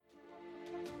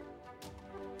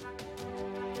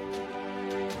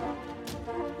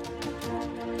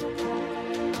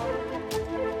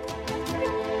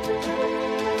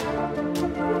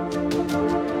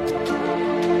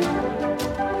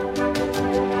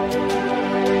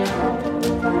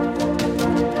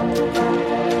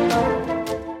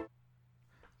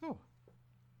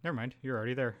mind. You're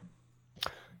already there.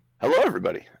 Hello,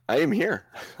 everybody. I am here,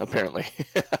 apparently.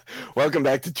 Welcome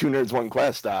back to Two Nerds, One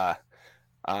Quest. I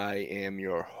am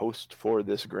your host for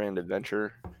this grand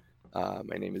adventure.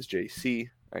 My name is JC.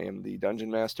 I am the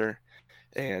Dungeon Master.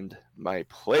 And my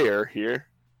player here,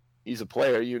 he's a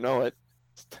player, you know it,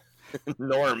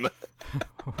 Norm.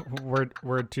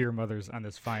 word to your mothers on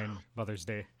this fine Mother's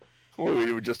Day.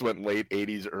 We just went late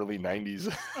 80s, early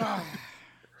 90s.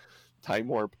 Time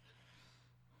warp.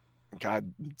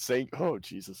 God, saying, oh,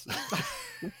 Jesus.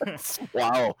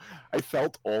 Wow. I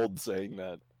felt old saying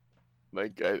that.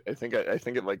 Like, I think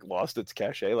it like lost its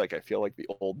cachet. Like, I feel like the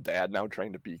old dad now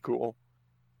trying to be cool.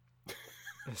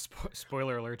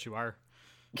 Spoiler alert, you are.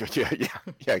 Yeah,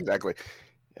 exactly.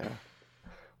 Yeah.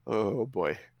 Oh,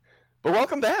 boy. But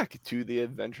welcome back to the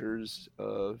adventures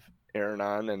of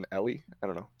Aranon and Ellie. I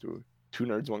don't know. Two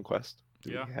Nerds, One Quest.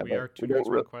 We are Two Nerds,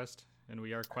 One Quest, and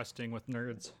we are questing with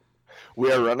nerds.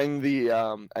 We are running the,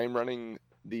 I'm running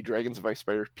the Dragons of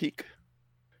Icespire Peak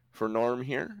for Norm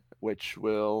here, which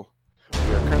we are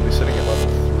currently sitting at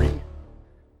level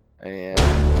 3. And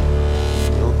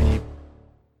we'll be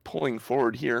pulling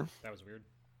forward here. That was weird.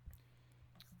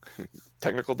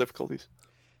 Technical difficulties.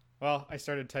 Well, I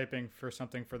started typing for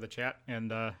something for the chat,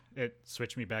 and it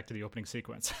switched me back to the opening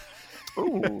sequence.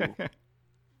 Ooh.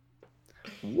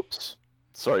 Whoops.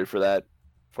 Sorry for that,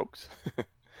 folks.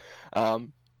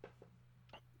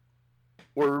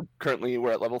 We're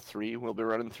at level 3. We'll be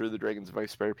running through the Dragons of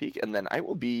Icespire Peak, and then I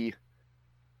will be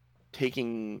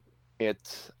taking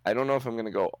it. I don't know if I'm going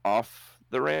to go off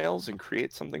the rails and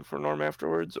create something for Norm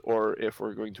afterwards, or if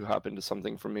we're going to hop into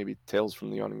something from maybe Tales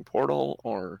from the Yawning Portal,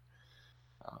 or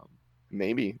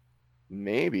maybe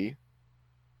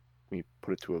we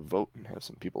put it to a vote and have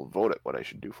some people vote at what I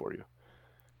should do for you.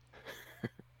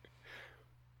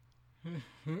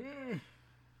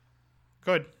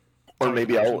 Good. Or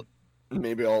maybe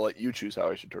I'll let you choose how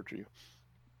I should torture you.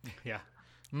 Yeah.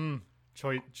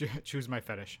 Choose my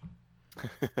fetish.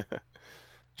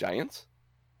 Giants?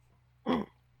 You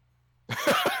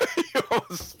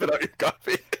almost spit out your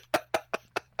coffee.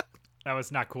 That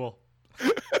was not cool.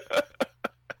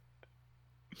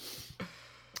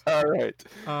 All right.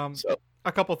 So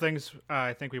a couple things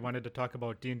I think we wanted to talk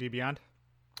about D&D Beyond.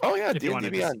 Oh yeah, D&D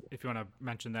Beyond. If you want to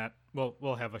mention that,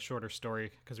 we'll have a shorter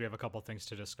story because we have a couple things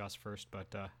to discuss first. But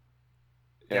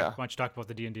yeah, why don't you talk about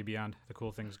the D&D Beyond, the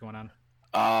cool things going on?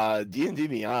 D&D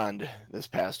Beyond this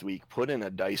past week put in a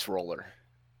dice roller,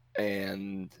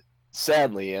 and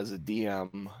sadly, as a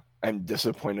DM, I'm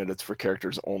disappointed it's for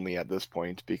characters only at this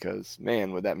point because,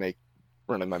 man, would that make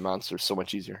running my monsters so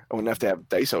much easier. I wouldn't have to have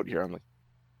dice out here on the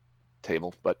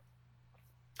table,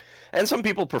 and some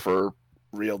people prefer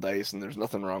real dice, and there's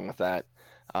nothing wrong with that.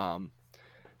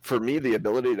 For me, the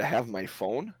ability to have my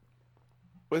phone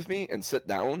with me and sit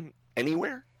down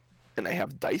anywhere, and I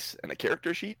have dice and a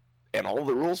character sheet and all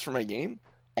the rules for my game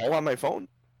all on my phone,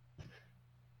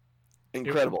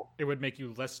 incredible. It would make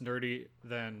you less nerdy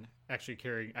than actually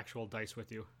carrying actual dice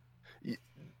with you.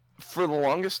 For the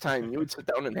longest time, you would sit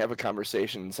down and have a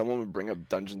conversation, and someone would bring up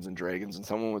Dungeons and Dragons, and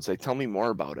someone would say, tell me more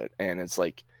about it. And it's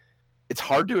like, it's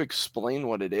hard to explain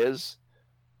what it is.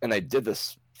 And I did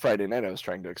this Friday night. I was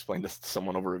trying to explain this to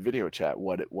someone over a video chat,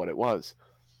 what it was.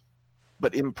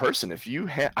 But in person,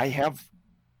 I have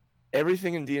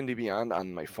everything in D&D Beyond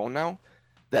on my phone now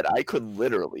that I could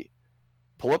literally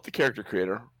pull up the character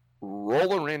creator,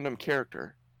 roll a random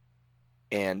character,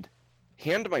 and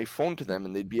hand my phone to them,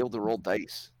 and they'd be able to roll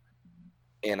dice.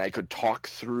 And I could talk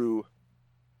through,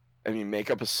 make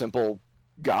up a simple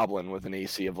goblin with an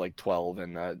AC of like 12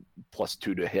 and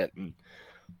 +2 to hit, and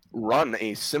run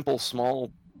a simple,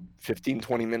 small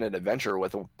 15-20 minute adventure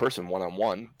with a person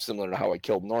one-on-one, similar to how I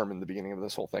killed Norm in the beginning of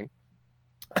this whole thing.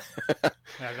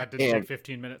 Yeah, that didn't take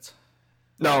 15 minutes.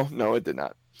 No, it did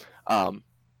not.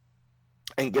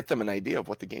 And get them an idea of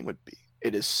what the game would be.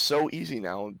 It is so easy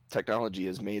now. Technology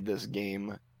has made this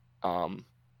game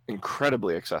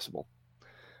incredibly accessible.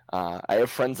 I have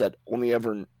friends that only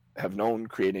ever have known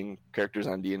creating characters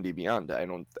on D&D Beyond.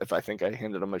 I think I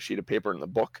handed them a sheet of paper in the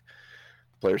book,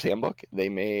 Player's Handbook, they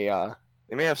may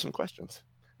have some questions.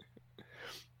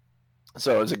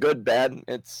 So is it good, bad?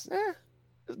 It's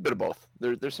a bit of both.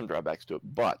 There's some drawbacks to it,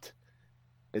 but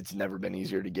it's never been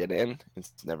easier to get in.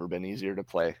 It's never been easier to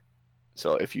play.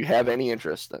 So if you have any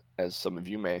interest, as some of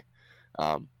you may,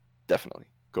 definitely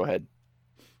go ahead.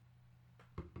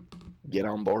 Get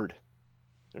on board.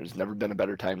 There's never been a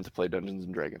better time to play Dungeons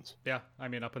and Dragons. Yeah,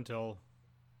 up until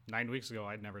 9 weeks ago,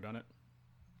 I'd never done it.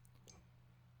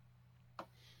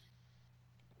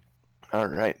 All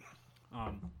right.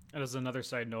 And as another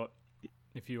side note,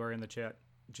 if you are in the chat,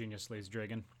 Genius Slays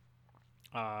Dragon,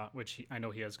 which I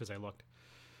know he is because I looked.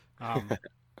 A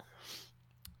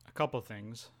couple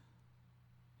things.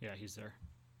 Yeah, he's there.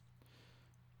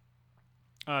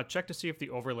 Check to see if the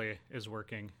overlay is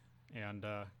working, and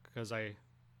because I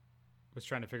was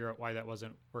trying to figure out why that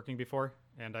wasn't working before,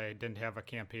 and I didn't have a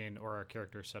campaign or a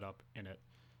character set up in it.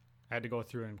 I had to go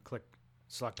through and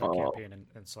select our campaign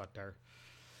and select our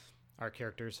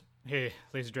characters. Hey,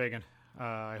 Lazy Dragon,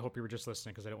 I hope you were just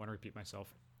listening because I don't want to repeat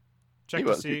myself. Check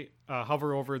to see,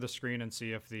 hover over the screen and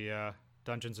see if the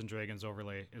Dungeons and Dragons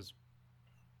overlay is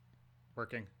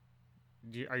working.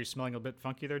 Are you smelling a bit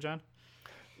funky there, John?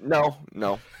 No.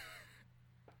 Well,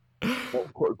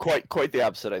 quite the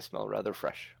opposite. I smell rather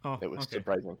fresh. Oh, it was okay.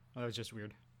 surprising. Well, that was just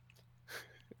weird.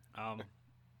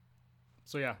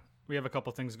 So yeah, we have a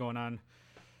couple things going on.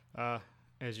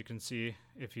 As you can see,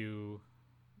 if you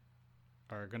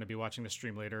are going to be watching the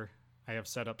stream later, I have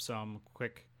set up some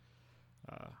quick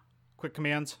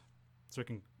commands so we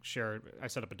can share. I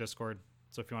set up a Discord,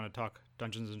 so if you want to talk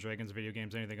Dungeons and Dragons, video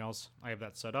games, anything else, I have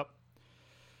that set up.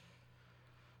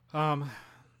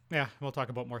 Yeah, we'll talk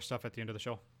about more stuff at the end of the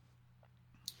show.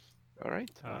 All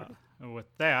right. With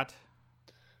that,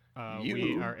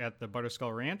 we are at the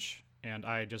Butterskull Ranch, and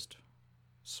I just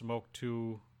smoked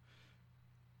 2.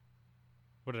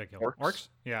 What did I kill? Orcs?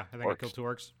 Yeah, I think I killed 2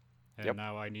 orcs. And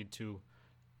now I need to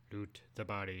loot the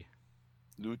body.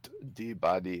 Loot the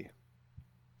body.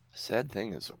 Sad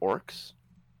thing is, orcs,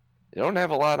 they don't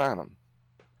have a lot on them.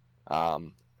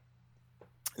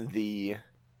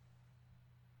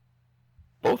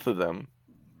 Both of them,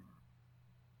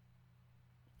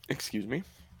 excuse me,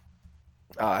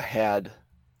 had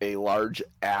a large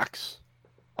axe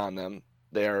on them.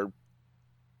 They're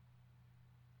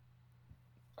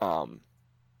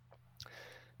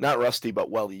not rusty, but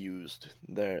well used.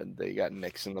 They got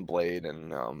nicks in the blade,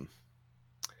 and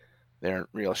they aren't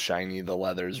real shiny. The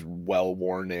leather's well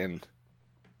worn in.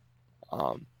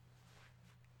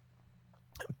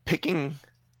 Picking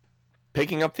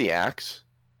up the axe,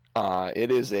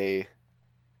 it is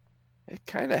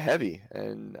kind of heavy,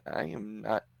 and I am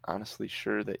not honestly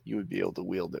sure that you would be able to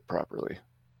wield it properly.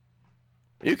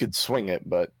 You could swing it,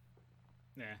 but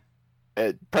yeah.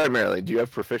 Primarily, do you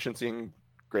have proficiency in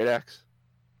Great Axe?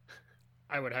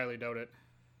 I would highly doubt it.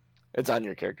 It's on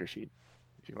your character sheet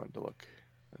if you wanted to look.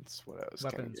 That's what I was.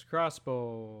 Weapons: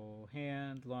 crossbow,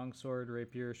 hand, longsword,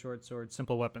 rapier, short sword,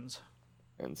 simple weapons.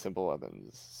 And simple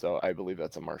weapons. So I believe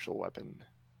that's a martial weapon.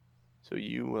 So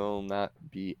you will not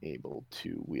be able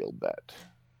to wield that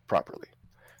properly.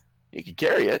 You could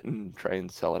carry it and try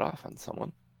and sell it off on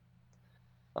someone.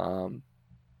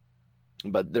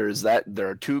 But there's that. There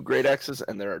are 2 great axes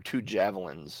and there are 2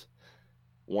 javelins.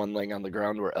 One laying on the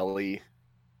ground where Ellie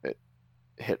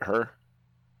hit her,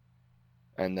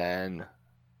 and then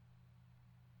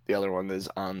the other one is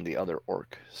on the other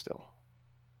orc still,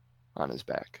 on his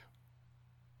back.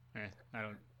 I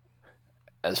don't.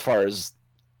 As far as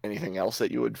anything else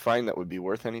that you would find that would be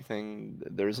worth anything,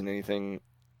 there isn't anything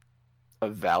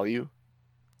of value.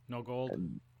 No gold?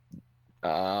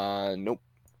 Nope.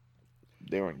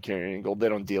 They weren't carrying any gold. They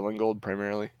don't deal in gold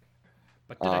primarily.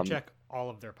 But did I check all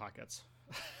of their pockets?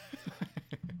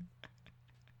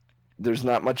 There's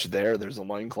not much there. There's a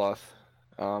loincloth.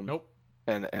 Nope.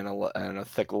 And a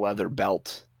thick leather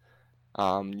belt.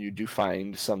 You do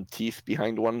find some teeth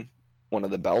behind one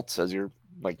of the belts as you're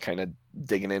like kind of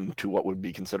digging into what would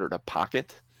be considered a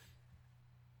pocket.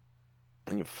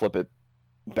 And you flip it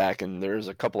back, and there's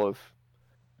a couple of.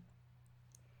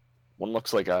 One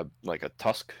looks like a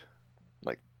tusk.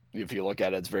 Like if you look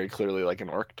at it, it's very clearly like an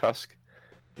orc tusk.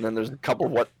 And then there's a couple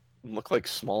of what look like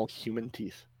small human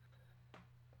teeth.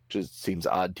 Just seems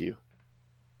odd to you.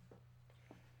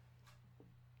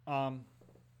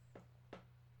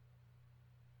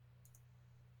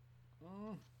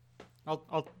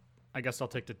 I guess I'll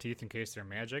take the teeth in case they're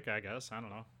magic. I guess I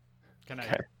don't know.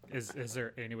 Is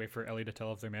there any way for Ellie to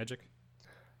tell if they're magic?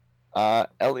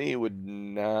 Ellie would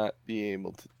not be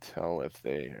able to tell if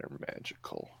they are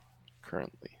magical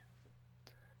currently.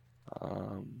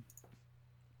 You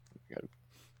gotta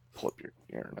pull up your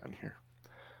Aaron on here.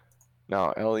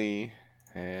 Now Ellie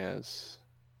has.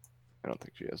 I don't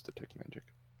think she has detect magic.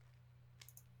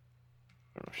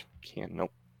 I don't know if she can.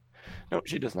 Nope. Nope,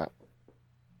 she does not.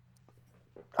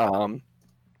 So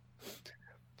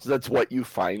that's what you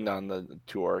find on the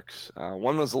 2 orcs.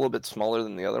 One was a little bit smaller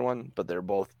than the other one, but they're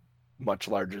both much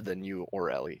larger than you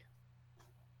or Ellie.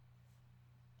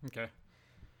 Okay.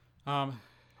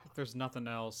 If there's nothing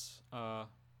else, I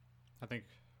think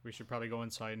we should probably go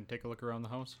inside and take a look around the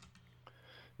house.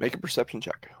 Make a perception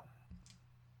check.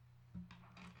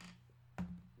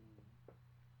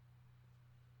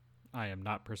 I am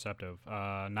not perceptive.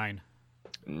 9.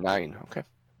 9. Okay.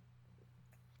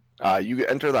 You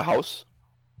enter the house.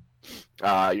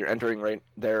 You're entering right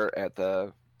there at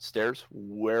the stairs.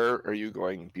 Where are you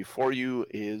going? Before you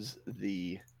is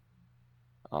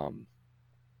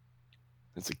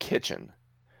it's a kitchen.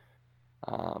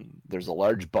 There's a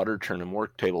large butter churn and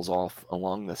work tables off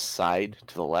along the side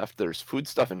to the left. There's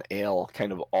foodstuff and ale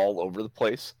kind of all over the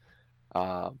place.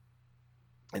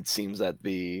 It seems that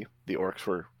the orcs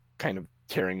were kind of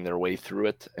tearing their way through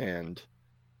it and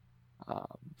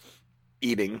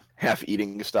half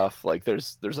eating stuff. Like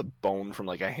there's a bone from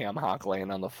like a ham hock laying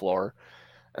on the floor,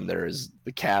 and there's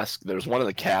the cask. There's one of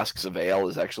the casks of ale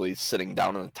is actually sitting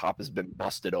down, and the top has been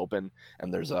busted open,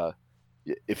 and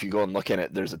if you go and look in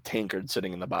it, there's a tankard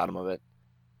sitting in the bottom of it.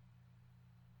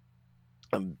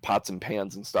 And pots and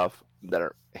pans and stuff that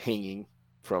are hanging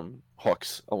from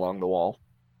hooks along the wall.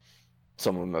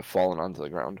 Some of them have fallen onto the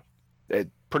ground.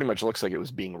 It pretty much looks like it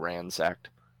was being ransacked.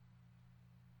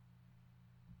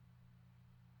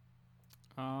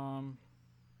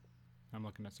 I'm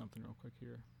looking at something real quick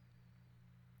here.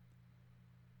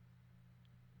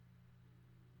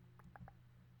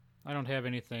 I don't have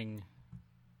anything.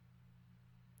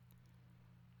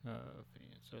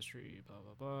 Ancestry, blah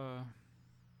blah blah.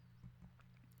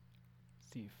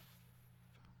 Thief.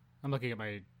 I'm looking at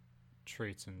my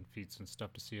traits and feats and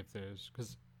stuff to see if there's,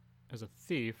 because as a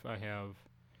thief I have.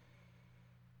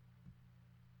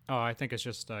 Oh, I think it's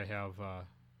just I have.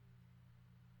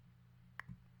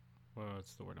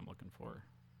 What's the word I'm looking for?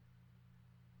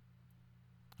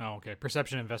 Oh, okay.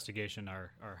 Perception and investigation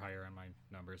are higher on my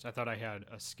numbers. I thought I had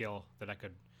a skill that I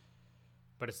could,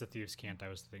 but it's the thieves' cant I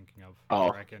was thinking of.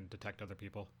 Where I can detect other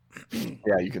people.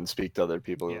 Yeah, you can speak to other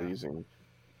people using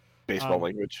baseball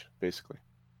language, basically.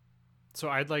 So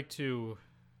I'd like to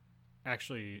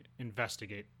actually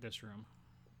investigate this room.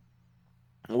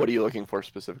 What are you looking for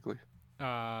specifically?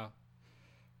 Well,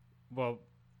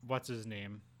 what's his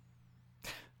name?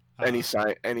 Any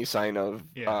sign of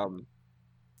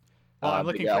well, I'm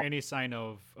looking for any sign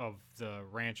of the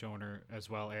ranch owner, as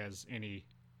well as any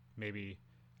maybe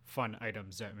fun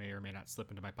items that may or may not slip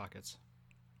into my pockets.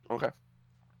 Okay.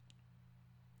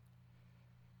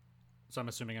 So I'm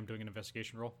assuming I'm doing an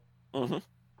investigation roll. Mm-hmm.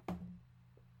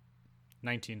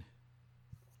 19.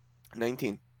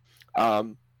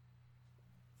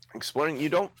 Exploring, you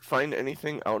don't find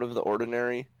anything out of the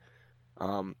ordinary.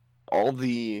 All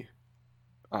the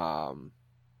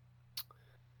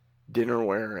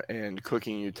dinnerware and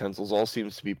cooking utensils all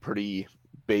seems to be pretty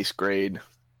base grade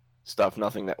stuff.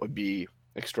 Nothing that would be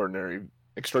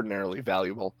extraordinarily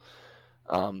valuable.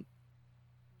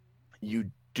 You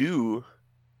do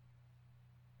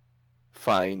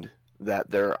find that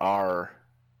there are.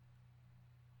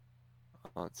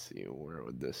 Let's see, where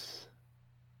would this?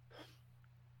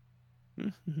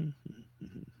 I'm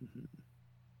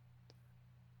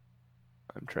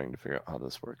trying to figure out how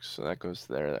this works. So that goes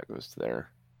to there, that goes to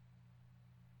there.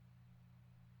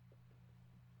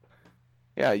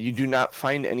 Yeah, you do not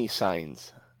find any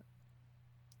signs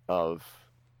of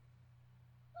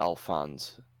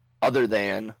Alphonse other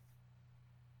than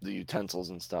the utensils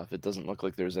and stuff. It doesn't look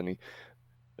like there's any.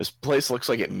 This place looks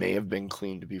like it may have been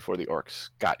cleaned before the orcs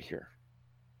got here.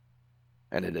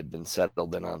 And it had been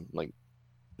settled in a like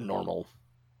normal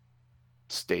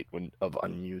state of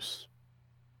unuse.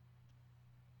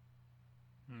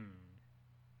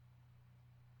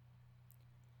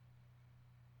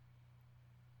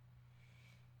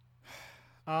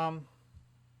 I'm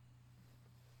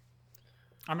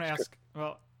gonna ask.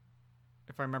 Well,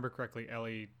 if I remember correctly,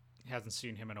 Ellie hasn't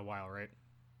seen him in a while, right?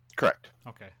 Correct.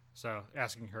 Okay, so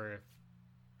asking her if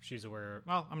she's aware.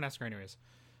 Well, I'm gonna ask her anyways.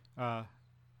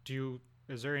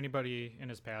 Is there anybody in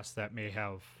his past that may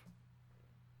have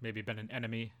maybe been an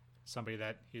enemy, somebody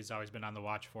that he's always been on the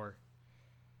watch for?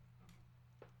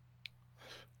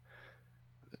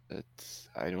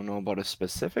 I don't know about a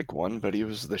specific one, but he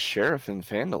was the sheriff in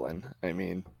Phandalin. I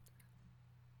mean,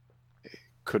 it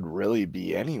could really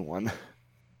be anyone.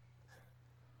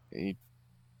 He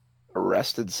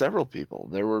arrested several people.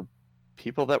 There were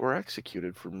people that were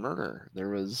executed for murder. There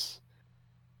was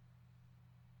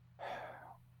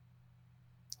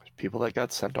people that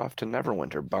got sent off to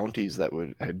Neverwinter, bounties that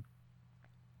had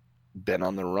been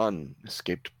on the run,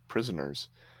 escaped prisoners.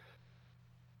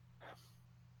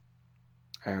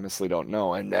 I honestly don't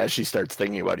know. And as she starts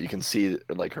thinking about it, you can see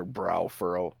like her brow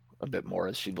furrow a bit more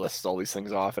as she lists all these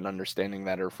things off and understanding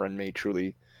that her friend may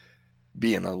truly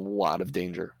be in a lot of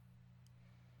danger.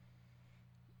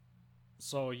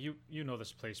 So you know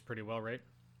this place pretty well, right?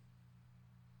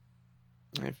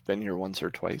 I've been here once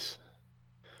or twice.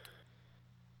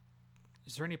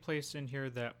 Is there any place in here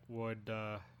that would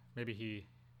maybe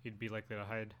he'd be likely to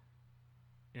hide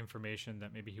information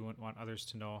that maybe he wouldn't want others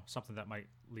to know? Something that might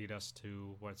lead us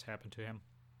to what's happened to him.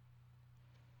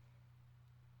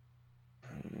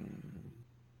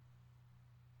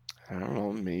 I don't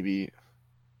know. Maybe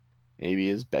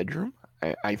his bedroom.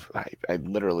 I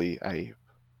literally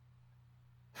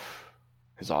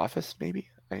his office. Maybe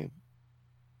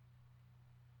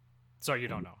So you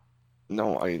don't know.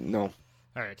 No.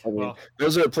 All right. I mean, Well,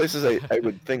 those are the places I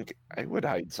would think I would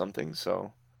hide something.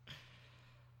 So.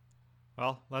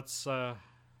 Well, let's start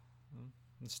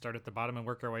at the bottom and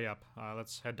work our way up.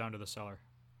 Let's head down to the cellar.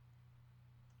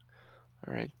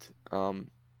 All right. So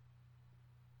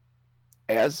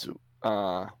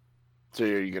are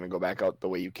you gonna go back out the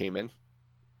way you came in?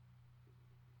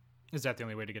 Is that the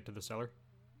only way to get to the cellar?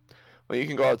 Well, you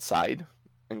can go outside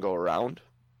and go around,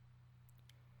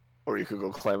 or you could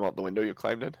go climb out the window you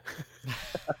climbed in.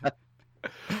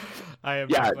 I'm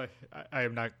not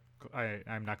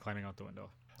climbing out the window.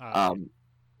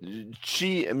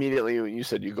 She immediately, when you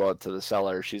said you go out to the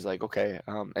cellar, she's like, okay,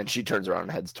 and she turns around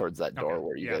and heads towards that door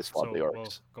where you guys fought the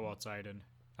orcs. We'll go outside, and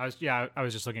I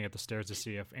was just looking at the stairs to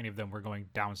see if any of them were going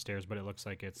downstairs, but it looks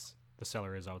like the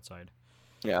cellar is outside.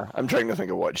 Yeah, I'm trying to think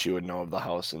of what she would know of the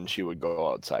house, and she would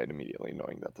go outside immediately,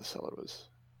 knowing that the cellar was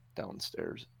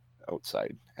downstairs,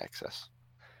 outside access.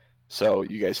 So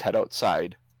you guys head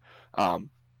outside. When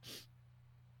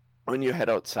you head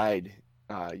outside,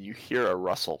 you hear a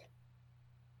rustle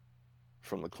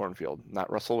from the cornfield.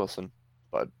 Not Russell Wilson,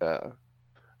 but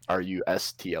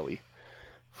Rustle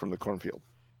from the cornfield.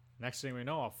 Next thing we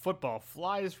know, a football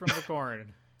flies from the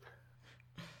corn.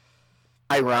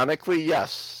 Ironically,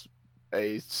 yes.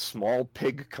 A small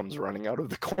pig comes running out of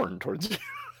the corn towards you.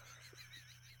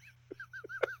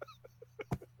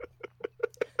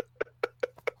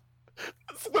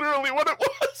 That's literally what it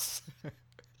was.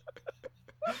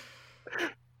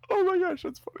 Oh my gosh,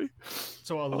 that's funny.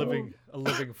 So a living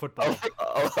football.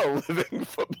 A living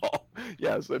football.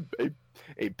 Yes, a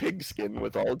pig skin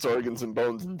with all its organs and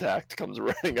bones intact comes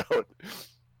running out.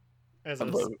 As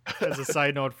a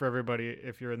side note for everybody,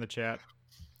 if you're in the chat,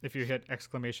 if you hit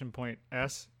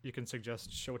 !S, you can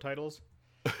suggest show titles.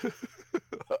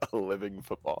 A living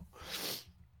football.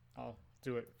 I'll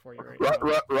do it for you right now.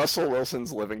 Russell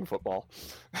Wilson's living football.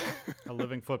 A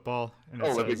living football. And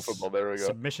living football. There we go.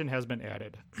 Submission has been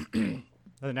added. And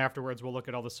then afterwards, we'll look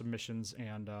at all the submissions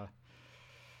and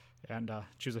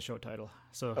choose a show title.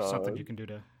 So something you can do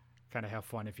to kind of have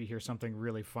fun if you hear something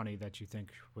really funny that you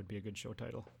think would be a good show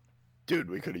title.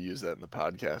 Dude, we could have used that in the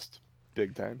podcast.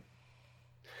 Big time.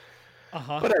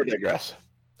 But I digress.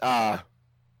 So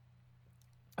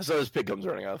this pig comes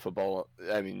running out of football,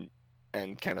 and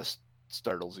kind of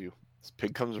startles you. This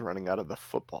pig comes running out of the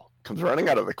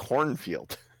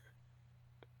cornfield,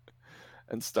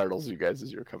 and startles you guys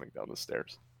as you're coming down the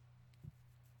stairs.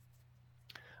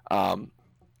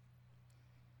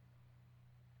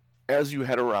 As you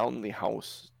head around the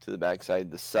house to the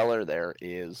backside, the cellar there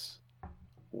is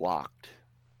locked.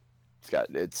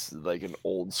 It's like an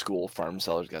old school farm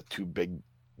cellar. It's got two big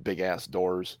ass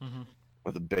doors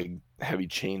with a big heavy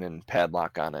chain and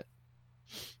padlock on it.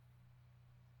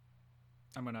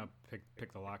 I'm gonna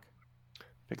pick the lock.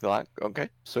 Pick the lock. Okay.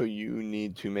 So you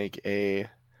need to make a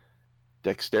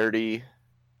dexterity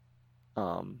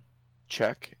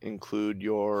check. Include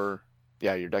your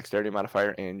dexterity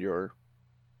modifier and your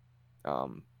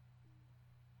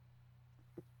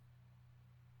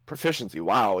proficiency.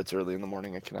 Wow, it's early in the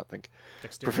morning. I cannot think.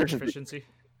 Dexterity proficiency?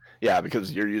 Yeah,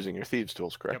 because you're using your thieves'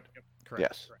 tools, correct? Yep, correct.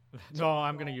 Yes. Correct. No,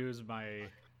 I'm going to use my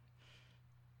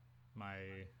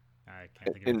I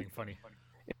can't think of anything funny.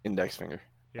 Index finger.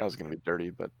 Yep. That was going to be dirty,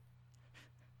 but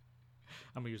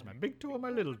I'm going to use my big toe and my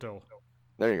little toe.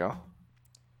 There you go.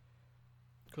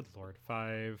 Good Lord.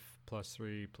 5 plus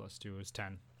 3 plus 2 is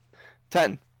 10.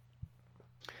 10.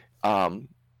 You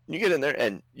get in there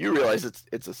and you realize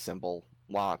it's a simple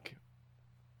lock,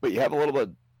 but you have a little bit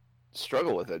of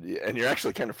struggle with it, and you're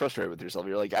actually kind of frustrated with yourself.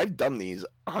 You're like, I've done these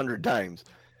 100 times.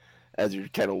 As you're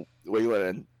kind of wiggling,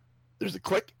 and there's a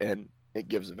click, and it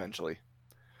gives eventually.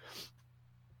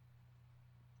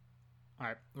 All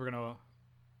right, we're gonna.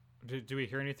 Do we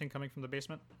hear anything coming from the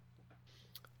basement?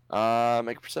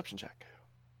 Make a perception check.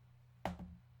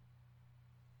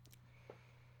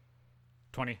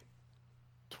 20.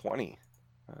 20.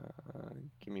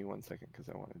 Give me 1 second because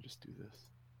I want to just do this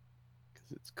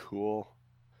because it's cool.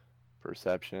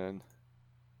 Perception.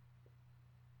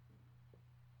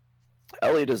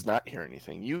 Ellie does not hear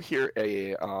anything. You hear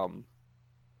a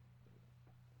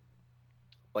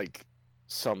like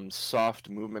some soft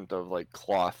movement of like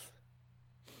cloth,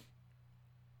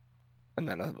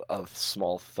 and then a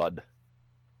small thud.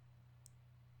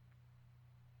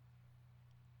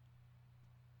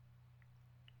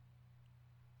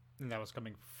 And that was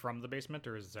coming from the basement,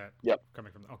 or is that Yep.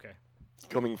 coming from? Okay.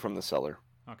 Coming from the cellar.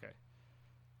 Okay.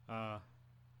 All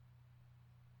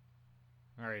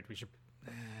right. We should.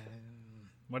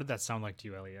 What did that sound like to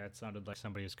you, Ellie? It sounded like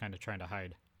somebody was kind of trying to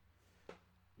hide.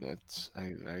 That's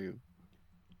I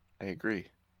agree.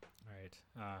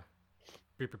 All right.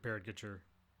 Be prepared. Get your.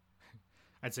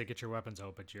 I'd say get your weapons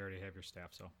out, but you already have your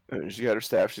staff, so. She got her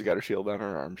staff. She's got her shield on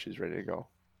her arm. She's ready to go.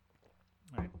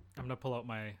 All right. I'm gonna pull out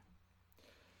my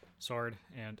sword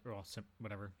and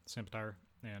scimitar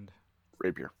and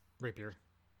Rapier.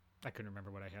 I couldn't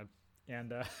remember what I had.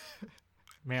 And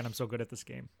man, I'm so good at this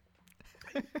game.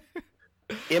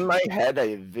 In my head, I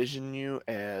envision you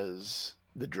as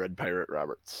the Dread Pirate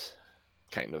Roberts,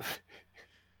 kind of.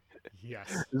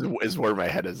 Yes. Is where my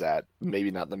head is at.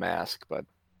 Maybe not the mask, but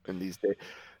in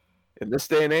this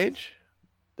day and age,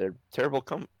 they're terribly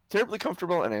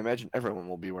comfortable, and I imagine everyone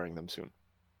will be wearing them soon.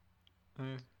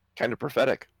 Kind of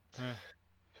prophetic. So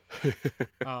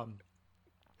I'm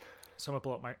gonna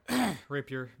pull out my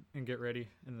rapier and get ready,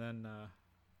 and then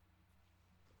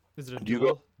is it a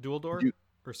dual door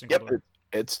or single door?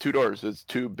 It's 2 doors. It's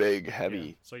 2 big, heavy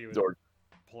Yeah, so you would doors.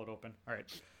 pull it open. All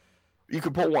right. You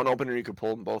could pull one open, or you could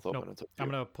pull them both open. Nope. I'm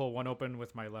gonna pull one open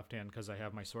with my left hand because I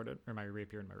have my sword or my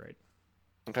rapier in my right.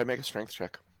 Okay, make a strength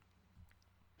check.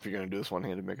 If you're gonna do this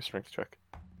one-handed, make a strength check.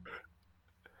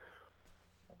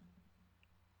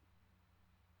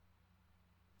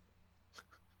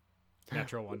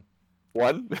 Natural one.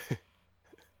 1.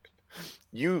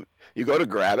 You go to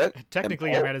grab it.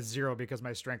 Technically, I'm at a 0 because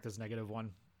my strength is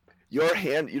 -1. Your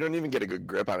hand, you don't even get a good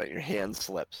grip on it. Your hand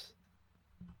slips.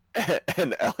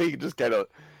 And Ellie just kind of,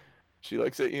 she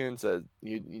looks at you and says,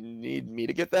 you need me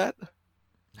to get that?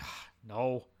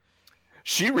 No.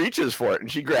 She reaches for it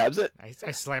and she grabs it. I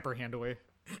slap her hand away.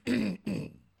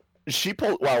 She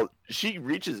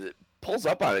reaches it, pulls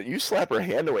up on it. You slap her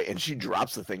hand away and she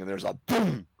drops the thing and there's a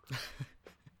boom.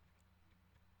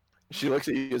 She looks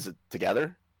at you. Is it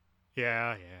together?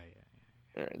 Yeah.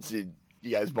 All right, so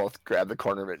you guys both grab the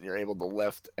corner of it and you're able to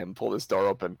lift and pull this door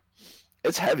open.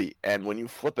 It's heavy, and when you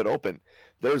flip it open,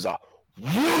 there's a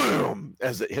whoom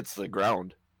as it hits the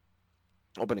ground.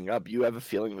 Opening up, you have a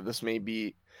feeling that this may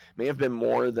have been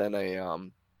more than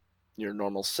your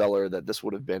normal cellar. That this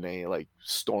would have been a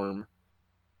storm,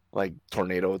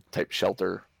 tornado type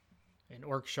shelter. An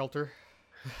orc shelter.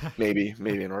 maybe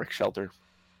an orc shelter.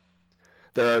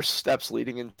 There are steps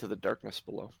leading into the darkness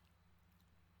below.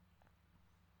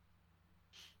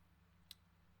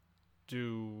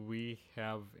 Do we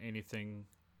have anything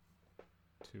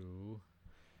to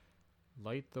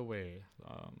light the way?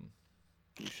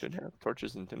 You should have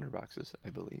torches and tinderboxes, I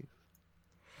believe.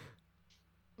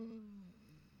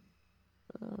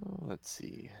 Let's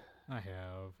see. I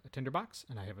have a tinderbox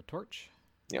and I have a torch.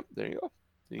 Yep, there you go.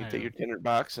 So you can take your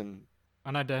tinderbox and...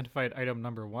 Unidentified item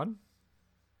number 1.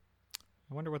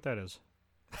 I wonder what that is.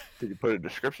 Did you put a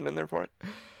description in there for it?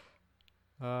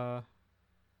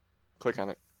 Click on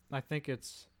it. I think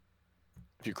it's...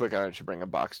 If you click on it, it should bring a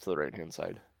box to the right-hand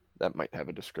side. That might have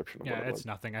a description of what it was. It's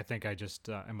nothing. I think I just...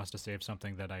 I must have saved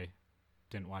something that I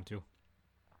didn't want to.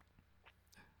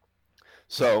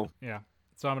 So... Yeah.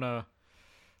 So I'm going to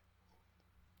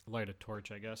light a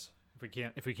torch, I guess.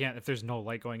 If there's no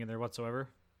light going in there whatsoever.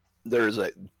 There's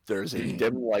a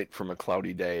dim light from a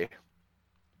cloudy day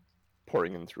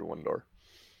pouring in through one door.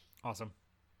 Awesome.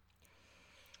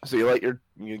 So you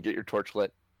get your torch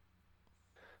lit.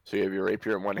 So you have your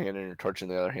rapier in one hand and your torch in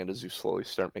the other hand as you slowly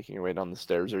start making your way down the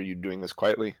stairs. Are you doing this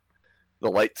quietly? The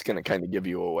light's going to kind of give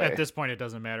you away. At this point, it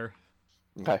doesn't matter.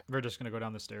 Okay. We're just going to go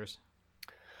down the stairs.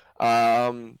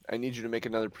 I need you to make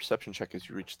another perception check as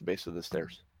you reach the base of the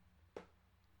stairs.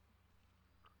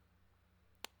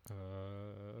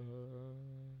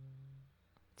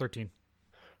 13.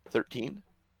 13?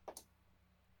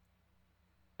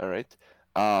 All right.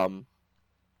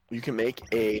 You can make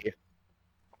a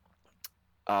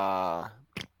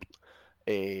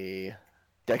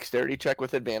dexterity check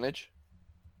with advantage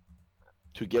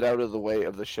to get out of the way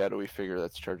of the shadowy figure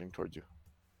that's charging towards you.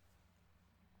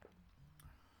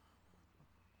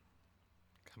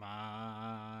 Come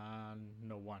on.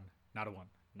 No 1. Not a 1.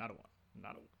 Not a 1.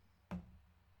 Not a 1.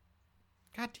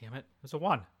 God damn it. It was a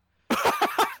 1.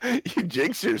 You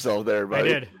jinxed yourself there, buddy.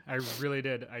 I did. I really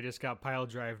did. I just got pile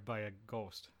drived by a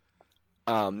ghost.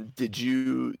 Did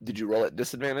you roll at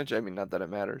disadvantage? I mean, not that it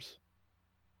matters.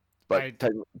 But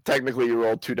technically you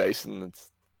rolled 2 dice and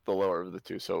it's the lower of the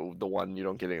 2. So the 1, you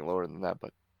don't get any lower than that,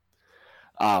 but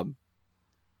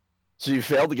So you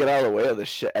fail to get out of the way of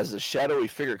as the shadowy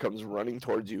figure comes running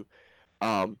towards you.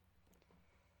 Um,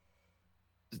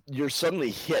 you're suddenly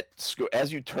hit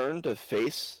as you turn to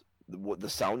face the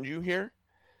sound you hear.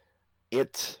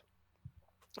 It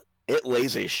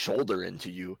lays a shoulder into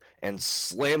you and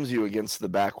slams you against the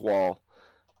back wall.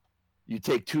 You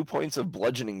take 2 points of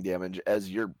bludgeoning damage as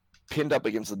you're pinned up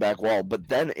against the back wall, but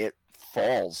then it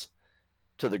falls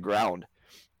to the ground.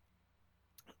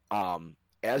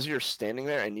 As you're standing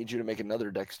there, I need you to make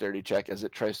another dexterity check as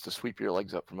it tries to sweep your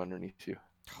legs up from underneath you.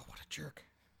 Oh, what a jerk.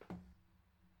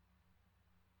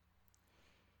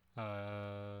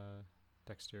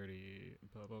 Dexterity,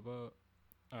 blah, blah, blah.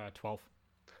 12.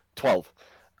 12.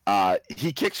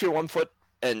 He kicks your 1 foot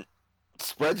and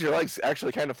spreads your legs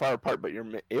actually kind of far apart, but you're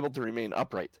able to remain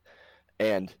upright.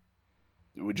 And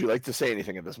would you like to say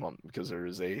anything at this moment? Because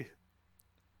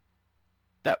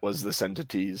that was this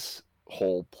entity's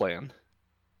whole plan.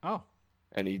 Oh.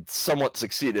 And he somewhat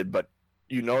succeeded, but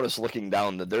you notice looking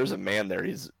down that there's a man there.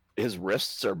 His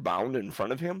wrists are bound in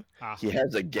front of him. Ah. He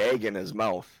has a gag in his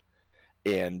mouth,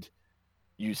 and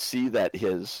you see that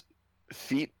his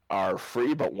feet are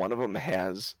free, but one of them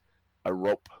has a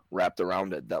rope wrapped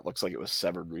around it that looks like it was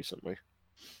severed recently.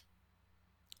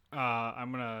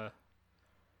 I'm gonna.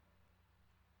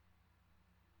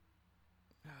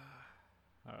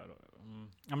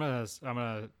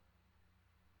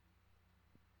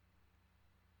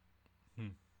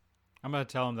 I'm gonna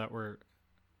tell him that we're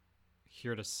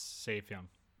here to save him.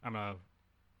 I'm gonna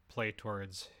play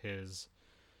towards his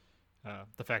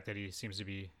the fact that he seems to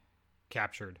be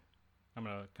captured. I'm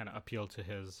gonna kind of appeal to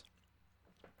his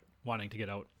wanting to get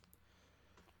out.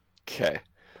 Okay.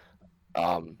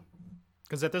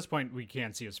 Because at this point we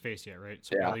can't see his face yet, right?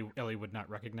 So yeah. Ellie would not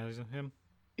recognize him.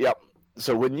 Yep.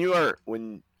 So when you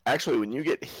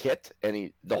get hit,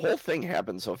 and the whole thing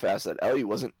happened so fast that Ellie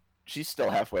wasn't. She's still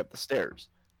halfway up the stairs,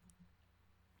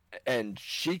 and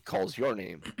she calls your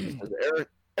name, says,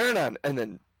 Aranon, and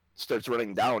then starts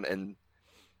running down and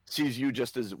sees you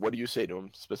just as. What do you say to him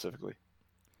specifically?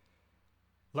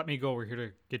 Let me go. We're here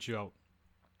to get you out.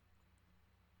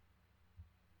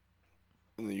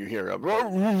 And you hear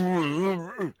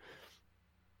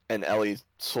and Ellie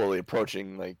slowly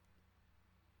approaching, like,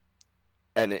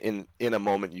 and in a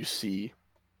moment you see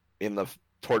in the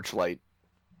torchlight,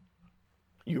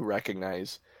 you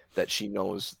recognize that she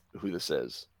knows who this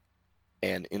is,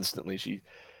 and instantly she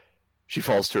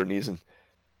falls to her knees and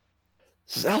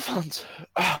says, Alphonse,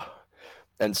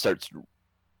 and starts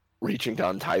reaching to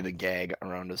untie the gag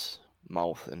around his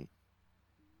mouth and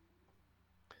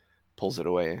pulls it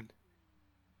away.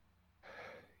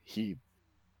 He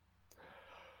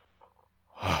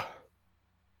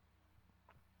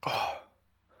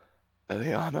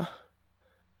Eliana,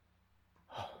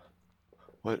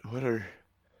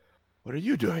 what are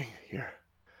you doing here?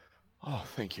 Oh,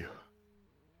 thank you.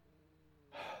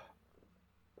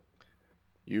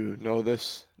 You know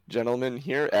this gentleman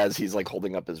here? As he's like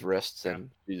holding up his wrists,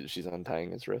 and she's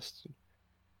untying his wrists.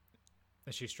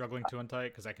 Is she struggling to untie it?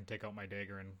 Because I can take out my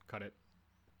dagger and cut it.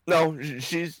 No,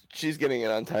 she's getting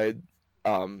it untied.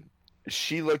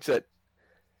 She looks at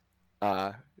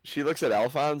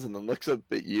Alphonse and then looks up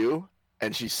at you,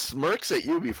 and she smirks at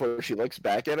you before she looks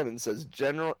back at him and says,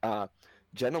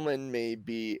 "Gentleman may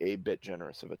be a bit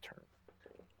generous of a term.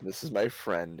 This is my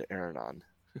friend Aranon."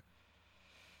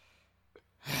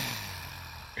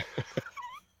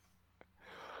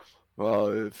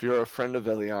 Well, if you're a friend of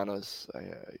Eliana's,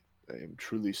 I am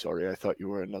truly sorry. I thought you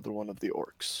were another one of the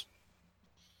orcs.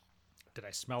 Did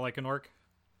I smell like an orc?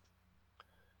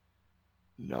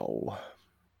 No.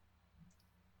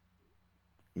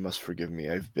 You must forgive me.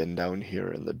 I've been down here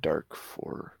in the dark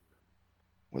for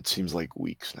what seems like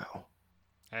weeks now.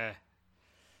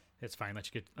 It's fine. Let's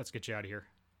get you out of here.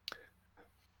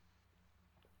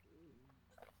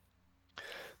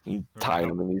 You tie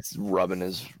him and he's rubbing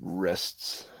his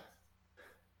wrists.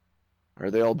 Are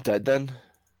they all dead then?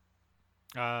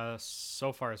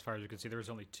 So far as you can see, there was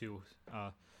only 2.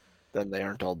 Then they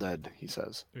aren't all dead, he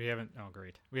says. We haven't. Oh,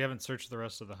 great. We haven't searched the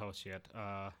rest of the house yet.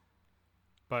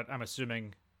 But I'm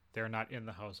assuming they're not in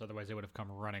the house. Otherwise, they would have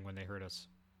come running when they heard us.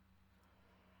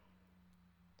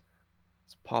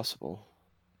 It's possible.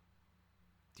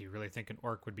 Do you really think an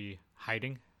orc would be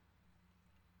hiding?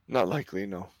 Not likely,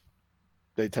 no.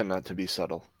 They tend not to be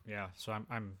subtle. Yeah. So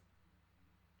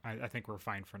I think we're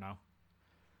fine for now.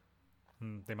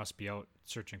 They must be out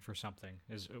searching for something.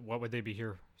 What would they be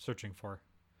here searching for?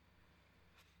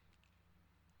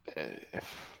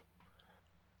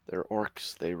 They're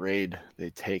orcs. They raid. They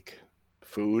take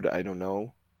food. I don't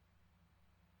know.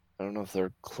 I don't know if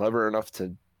they're clever enough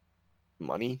to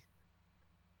money.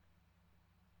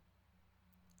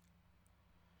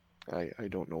 I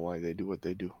don't know why they do what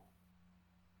they do.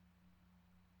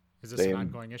 Is this They an am-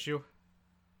 ongoing issue?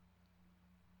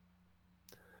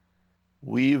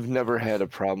 We've never had a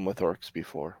problem with orcs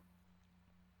before.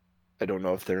 I don't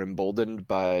know if they're emboldened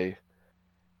by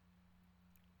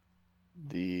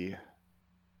the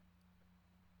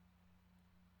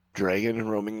dragon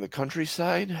roaming the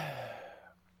countryside.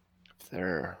 If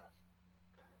they're,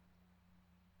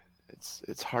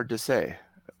 it's hard to say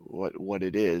what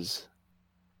it is.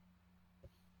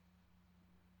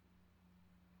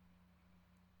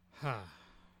 Huh.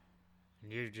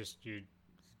 They're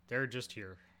just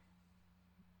here.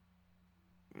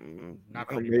 Not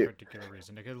for any particular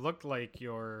reason. It looked like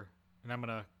and I'm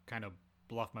gonna kind of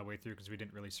bluff my way through because we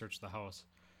didn't really search the house.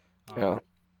 Yeah.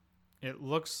 It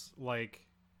looks like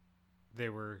they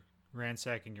were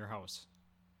ransacking your house.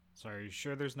 So are you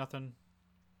sure there's nothing?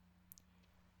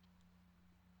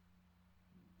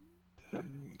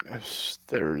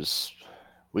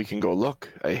 We can go look.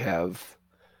 I have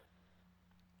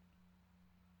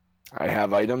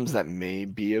items that may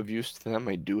be of use to them.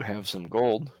 I do have some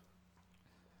gold.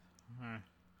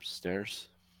 Stairs.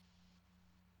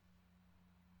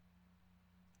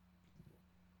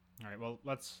 All right. Well,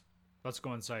 let's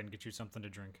go inside and get you something to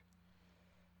drink.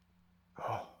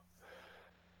 Oh,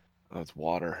 that's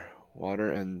water.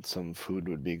 Water and some food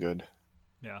would be good.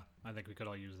 Yeah, I think we could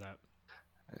all use that.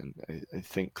 And I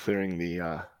think clearing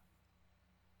the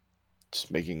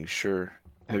just making sure.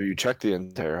 Have you checked the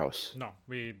entire house? No,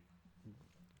 we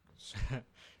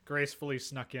gracefully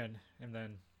snuck in and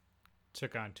then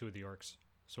took on 2 of the orcs.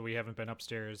 So we haven't been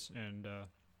upstairs, and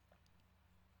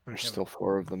There's still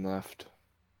 4 of them left.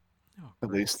 oh, At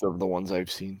least of the ones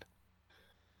I've seen.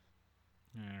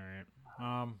 all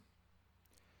right.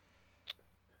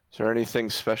 Is there anything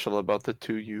special about the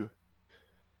 2 you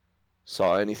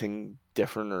saw? Anything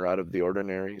different or out of the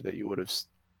ordinary that you would have,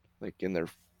 like, in their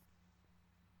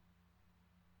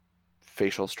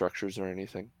facial structures or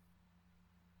anything?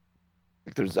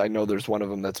 Like I know there's one of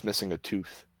them that's missing a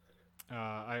tooth.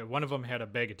 One of them had a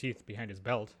bag of teeth behind his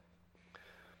belt.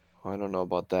 I don't know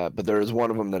about that, but there is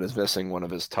one of them that is missing one of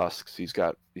his tusks. He's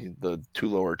got the 2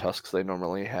 lower tusks they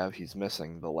normally have. He's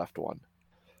missing the left one.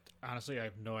 Honestly, I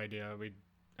have no idea.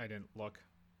 I didn't look.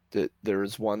 There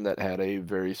is one that had a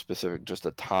very specific, just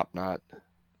a top knot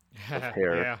of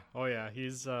hair. Yeah. Oh yeah.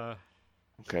 He's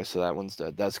Okay, so that one's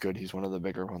dead. That's good. He's one of the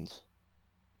bigger ones.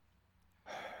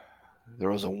 There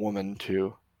was a woman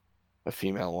too, a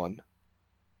female one.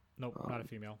 Nope, not a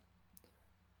female.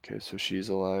 Okay, so she's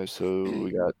alive. So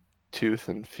we got tooth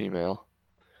and female.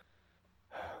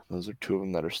 Those are 2 of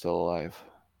them that are still alive.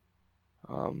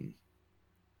 All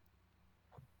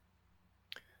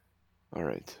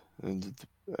right. And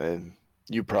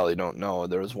you probably don't know.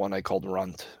 There was one I called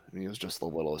Runt. And he was just the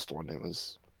littlest one. It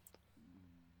was.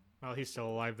 Well, he's still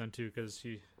alive then too, because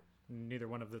neither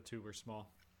one of the 2 were small.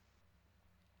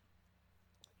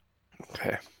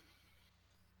 Okay.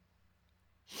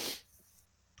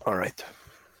 All right.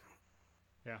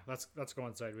 Yeah, let's go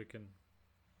inside. We can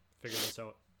figure this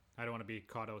out. I don't want to be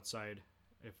caught outside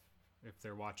if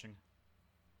they're watching.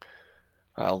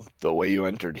 Well, the way you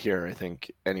entered here, I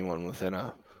think anyone within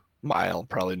a mile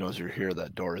probably knows you're here.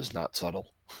 That door is not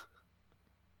subtle.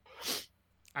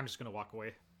 I'm just gonna walk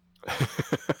away.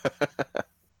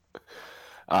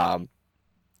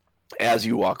 As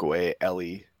you walk away,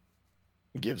 Ellie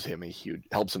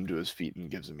helps him to his feet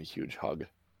and gives him a huge hug.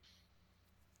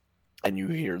 And you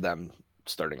hear them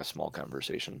starting a small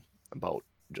conversation about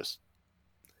just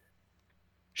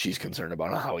she's concerned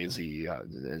about how is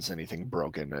anything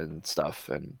broken and stuff.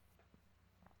 And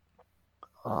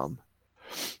I'm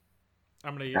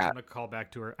gonna call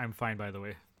back to her. I'm fine, by the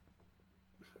way.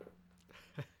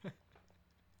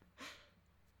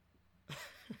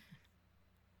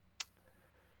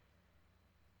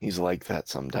 He's like that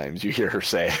sometimes, you hear her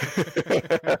say.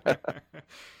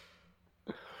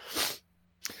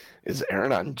 Is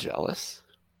Aranon jealous?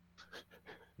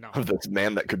 No. Of this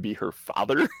man that could be her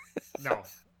father? No,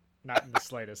 not in the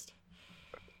slightest.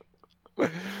 So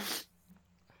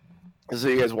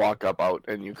you guys walk out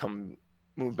and you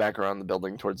move back around the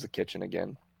building towards the kitchen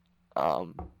again.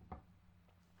 How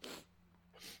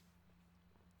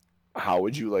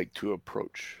would you like to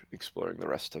approach exploring the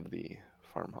rest of the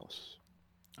farmhouse?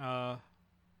 Well,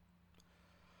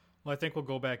 I think we'll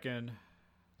go back in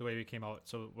the way we came out.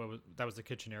 So that was the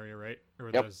kitchen area, right?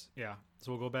 Yep. Yeah.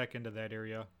 So we'll go back into that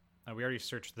area. We already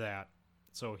searched that,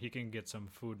 so he can get some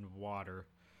food and water.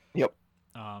 Yep.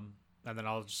 And then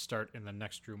I'll just start in the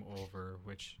next room over,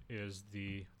 which is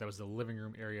that was the living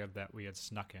room area that we had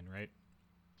snuck in, right?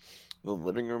 The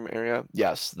living room area?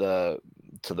 Yes, the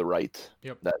to the right.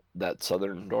 Yep. That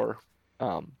southern door.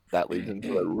 That leads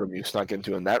into a room you snuck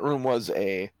into, and that room was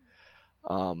it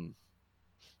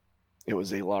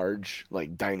was a large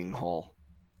like dining hall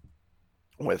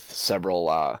with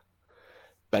several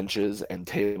benches and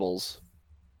tables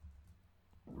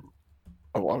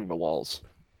along the walls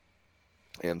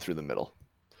and through the middle.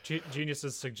 Genius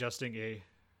is suggesting a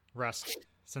rest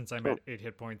since I'm at 8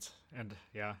 hit points, and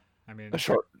yeah, I mean,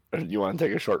 You want to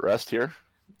take a short rest here?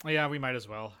 yeah, we might as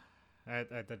well.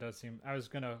 That does seem. I was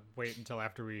gonna wait until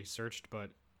after we searched, but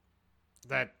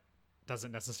that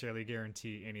doesn't necessarily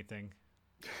guarantee anything.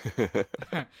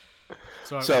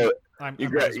 So I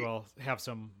might as well have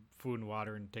some food and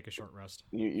water and take a short rest.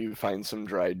 You find some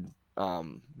dried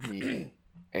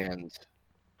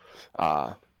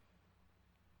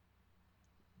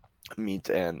meat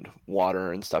and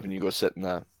water and stuff, and you go sit in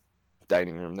the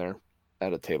dining room there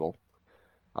at a table.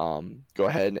 Go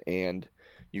ahead and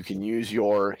you can use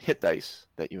your hit dice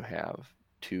that you have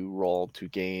to roll to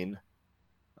gain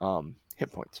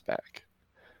hit points back.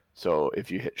 So if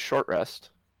you hit short rest,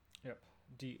 yep,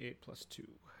 D8 plus 2.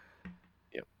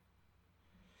 Yep.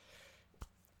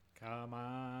 Come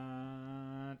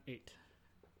on, 8.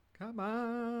 Come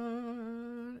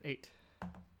on, 8.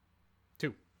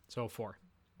 2. So 4.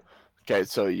 Okay,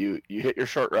 so you hit your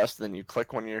short rest, then you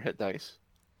click one of your hit dice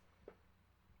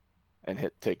and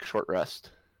hit take short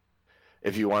rest.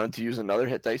 If you wanted to use another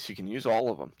hit dice, you can use all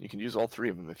of them. You can use all 3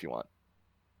 of them if you want.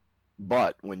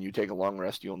 But when you take a long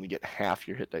rest, you only get half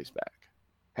your hit dice back,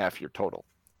 half your total.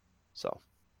 So.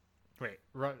 Wait,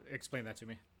 explain that to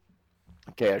me.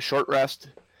 Okay, a short rest,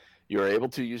 you are able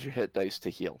to use your hit dice to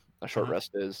heal. A short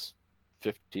rest is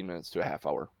 15 minutes to a half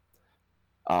hour.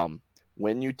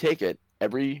 When you take it,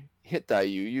 every hit die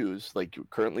you use, like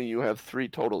currently you have 3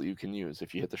 total you can use.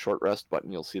 If you hit the short rest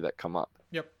button, you'll see that come up.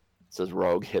 Yep. It says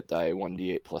rogue, hit die,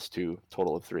 1d8 plus 2,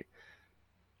 total of 3.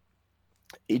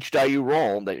 Each die you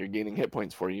roll that you're gaining hit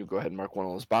points for, you go ahead and mark one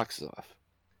of those boxes off.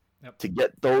 Yep. To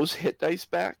get those hit dice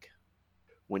back,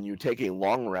 when you take a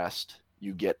long rest,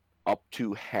 you get up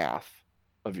to half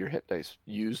of your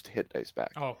used hit dice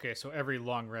back. Oh, okay. So every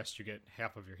long rest, you get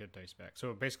half of your hit dice back.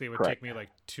 So basically, it would Correct. take me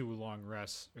like 2 long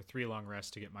rests or 3 long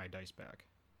rests to get my dice back.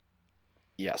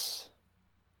 Yes.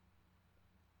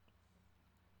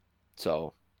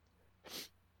 So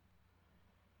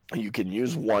you can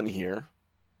use 1 here.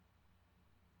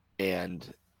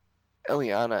 And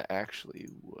Eliana actually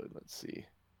would. Let's see.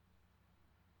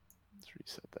 Let's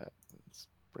reset that. Let's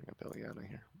bring up Eliana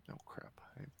here. Oh crap!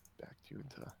 I backed you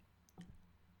into.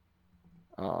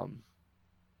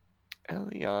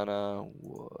 Eliana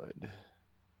would.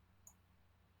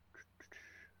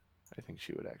 I think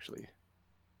she would actually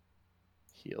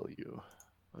heal you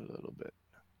a little bit.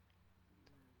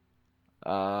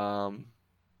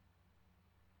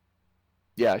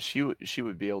 Yeah, she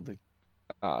would be able to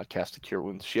cast a Cure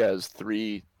Wounds. She has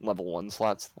 3 level 1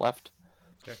 slots left.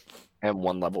 Okay. And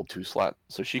 1 level 2 slot.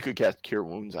 So she could cast Cure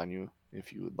Wounds on you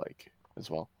if you would like as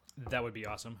well. That would be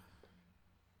awesome.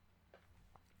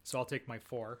 So I'll take my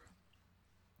 4.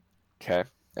 Okay.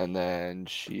 And then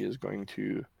she is going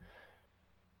to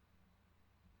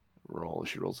roll.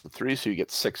 She rolls the 3, so you get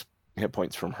 6 hit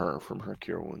points from her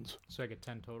Cure Wounds. So I get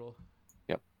 10 total.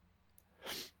 Yep.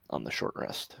 On the short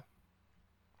rest.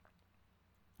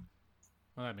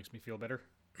 Well, that makes me feel better.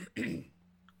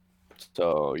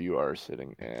 So you are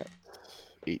sitting at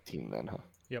 18 then, huh?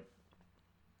 Yep.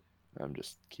 I'm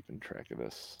just keeping track of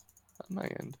this on my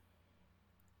end.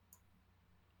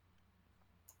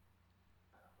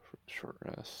 Short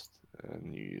rest,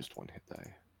 and you used 1 hit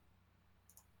die.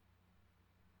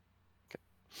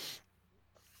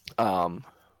 Okay.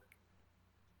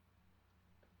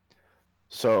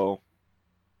 So,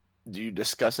 do you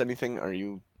discuss anything?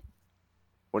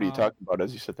 What are you talking about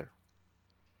as you sit there?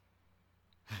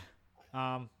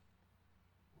 I'm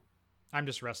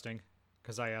just resting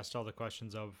because I asked all the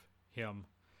questions of him.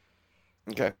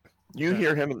 Okay. You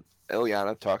hear him and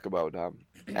Eliana talk about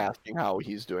asking how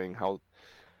he's doing, how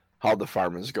the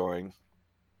farm is going.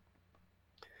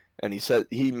 And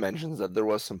he mentions that there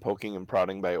was some poking and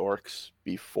prodding by orcs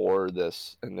before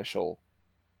this initial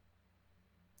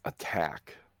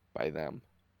attack by them.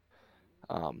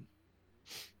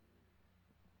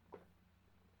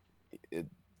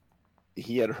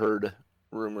 He had heard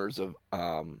rumors of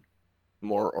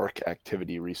more orc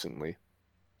activity recently.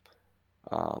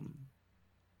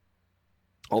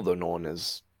 Although no one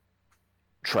has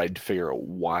tried to figure out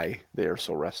why they are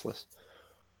so restless.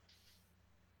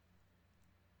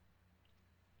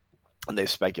 And they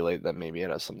speculate that maybe it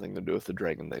has something to do with the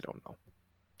dragon. They don't know.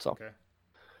 So, okay.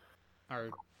 Are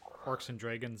orcs and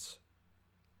dragons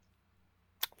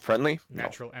Friendly? No.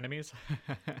 Natural enemies?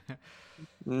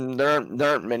 There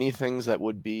aren't many things that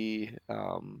would be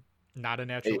Not a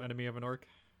natural enemy of an orc?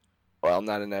 well,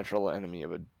 not a natural enemy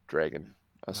of a dragon,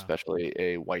 No. especially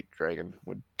a white dragon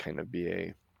would kind of be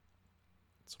a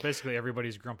So basically,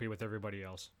 everybody's grumpy with everybody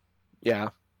else. yeah.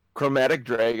 Chromatic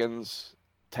dragons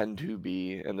tend to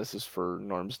be, and this is for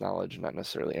Norm's knowledge, not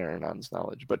necessarily Aranon's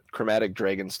knowledge, but chromatic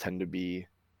dragons tend to be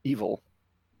evil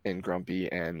and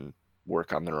grumpy and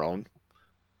work on their own.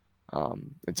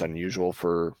 It's unusual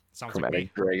for Sounds chromatic like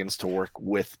me. dragons to work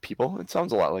with people. It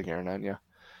sounds a lot like Aranon, yeah.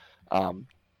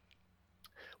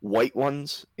 White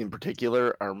ones in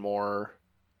particular are more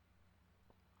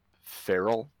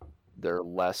feral. They're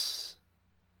less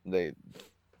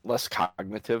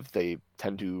cognitive. They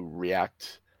tend to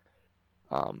react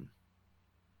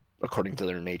according to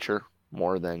their nature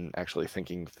more than actually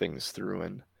thinking things through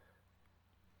and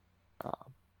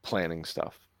planning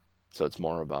stuff. So it's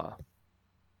more of a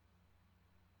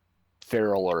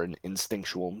feral or an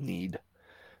instinctual need.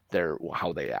 They're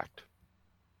how they act.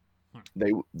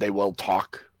 They will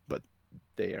talk, but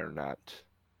they are not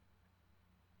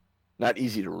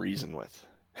easy to reason with,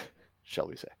 shall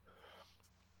we say.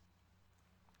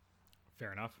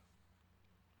 Fair enough.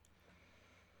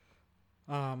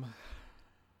 All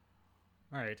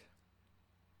right.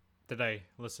 Did I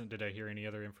hear any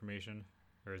other information,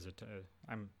 or is it?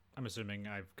 I'm assuming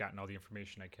I've gotten all the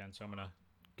information I can, so I'm gonna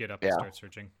get up and start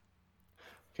searching.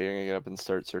 Okay, you're gonna get up and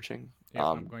start searching. Yeah,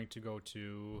 I'm going to go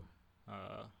to.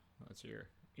 Let's see here.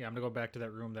 Yeah, I'm gonna go back to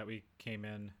that room that we came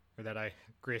in, or that I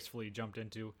gracefully jumped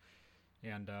into,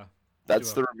 and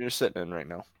that's the room you're sitting in right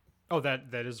now. Oh, that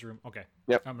is the room. Okay.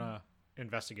 Yep. I'm gonna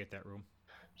investigate that room.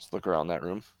 Just look around that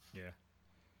room. Yeah.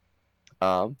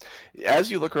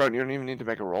 As you look around, you don't even need to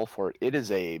make a roll for it. It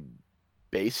is a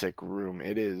basic room.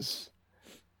 It is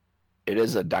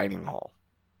a dining hall,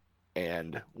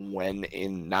 and when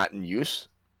not in use,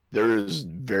 there is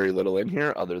very little in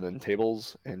here other than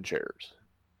tables and chairs.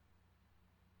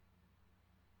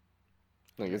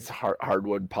 Like it's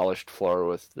hardwood polished floor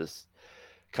with this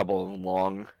couple of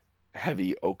long,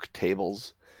 heavy oak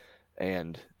tables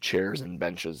and chairs and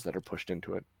benches that are pushed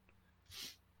into it.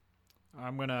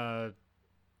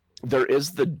 There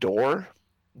is the door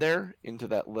there into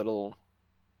that little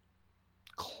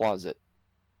closet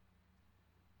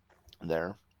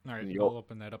there. All right, I'll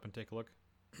open that up and take a look.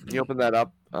 You open that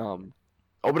up.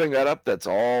 Opening that up, that's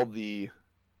all the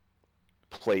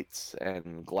plates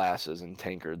and glasses and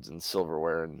tankards and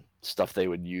silverware and stuff they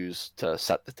would use to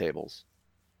set the tables.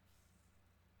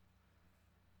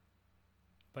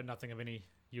 But nothing of any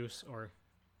use or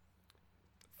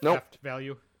Nope. theft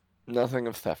value? Nothing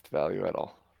of theft value at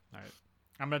all. All right.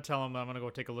 I'm going to tell them I'm going to go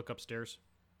take a look upstairs.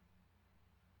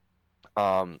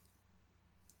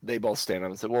 They both stand up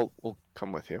and say, we'll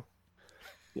come with you.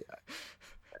 Yeah.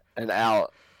 And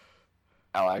Al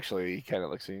actually kind of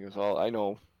looks at you and goes, well, I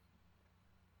know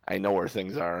where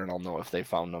things are, and I'll know if they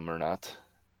found them or not.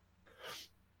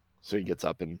 So he gets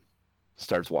up and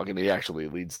starts walking. He actually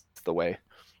leads the way.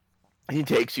 He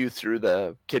takes you through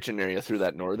the kitchen area, through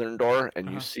that northern door, and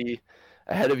you see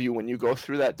ahead of you, when you go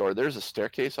through that door, there's a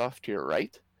staircase off to your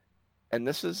right, and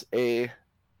this is it's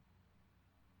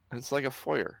like a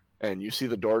foyer. And you see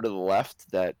the door to the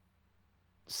left that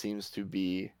seems to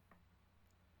be...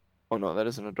 Oh, no, that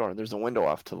isn't a door. There's a window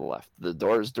off to the left. The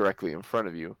door is directly in front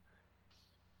of you.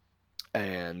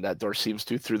 And that door seems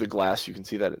to, through the glass, you can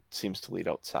see that it seems to lead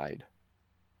outside.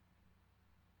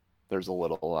 There's a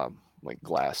little like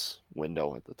glass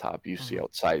window at the top. You see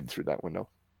outside through that window.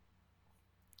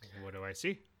 What do I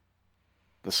see?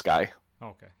 The sky. Oh,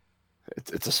 okay.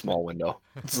 It's a small window.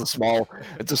 It's a small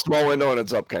window, and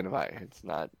it's up kind of high. It's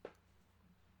not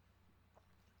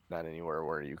anywhere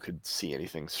where you could see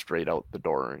anything straight out the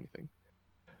door or anything.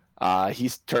 He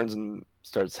turns and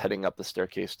starts heading up the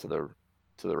staircase to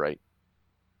the right.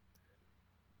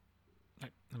 I'm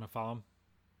gonna follow him.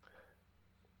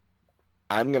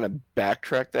 I'm gonna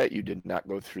backtrack that. You did not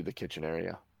go through the kitchen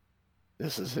area.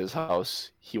 This is his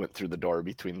house. He went through the door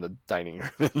between the dining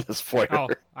room and this foyer. Oh,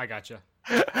 I gotcha.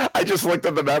 I just looked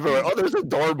at the map and went, oh, there's a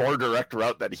door more direct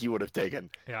route that he would have taken.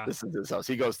 Yeah. This is his house.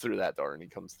 He goes through that door and he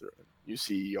comes through it. You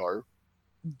see your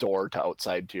door to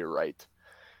outside to your right.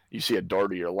 You see a door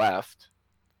to your left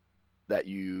that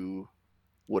you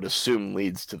would assume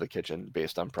leads to the kitchen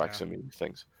based on proximity to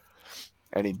things.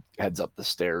 And he heads up the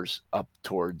stairs up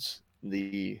towards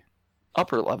the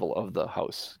upper level of the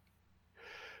house.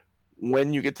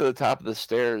 When you get to the top of the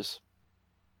stairs,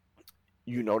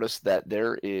 you notice that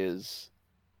there is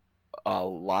a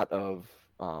lot of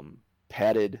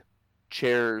padded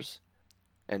chairs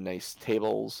and nice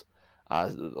tables. A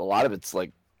lot of it's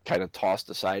like kind of tossed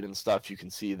aside and stuff. You can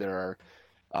see there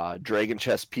are dragon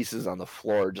chess pieces on the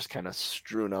floor, just kind of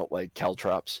strewn out like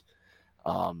caltrops.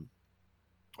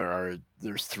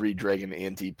 There's 3 dragon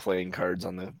ante playing cards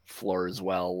on the floor as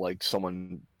well. Like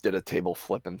someone did a table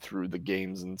flip and threw the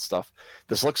games and stuff.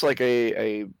 This looks like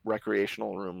a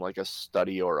recreational room, like a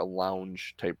study or a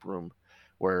lounge type room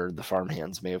where the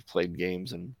farmhands may have played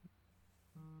games and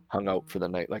hung out for the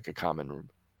night, like a common room.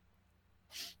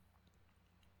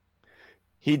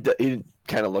 He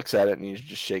kind of looks at it and he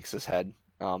just shakes his head.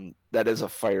 That is a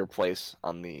fireplace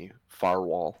on the far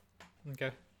wall. Okay.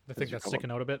 I think that's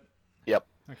sticking out a bit. Yep.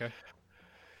 Okay.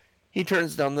 He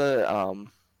turns down the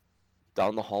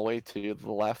hallway to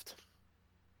the left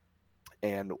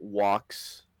and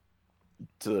walks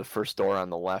to the first door on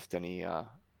the left, and he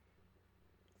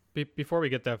Before we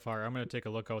get that far, I'm going to take a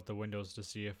look out the windows to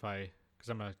see if because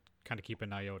I'm going to kind of keep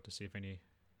an eye out to see if any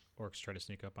orcs try to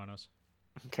sneak up on us.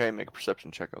 Okay, make a perception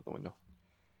check out the window.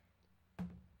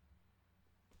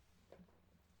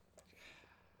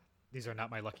 These are not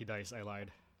my lucky dice. I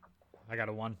lied. I got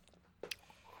a 1.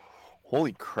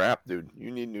 Holy crap, dude.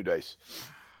 You need new dice.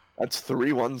 That's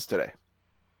 3 1s today.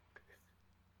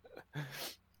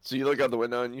 So you look out the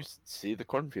window and you see the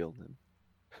cornfield.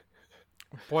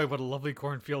 Boy, what a lovely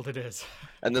cornfield it is.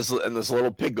 And this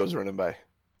little pig goes running by.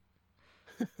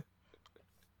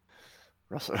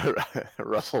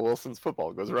 Russell Wilson's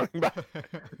football goes running by.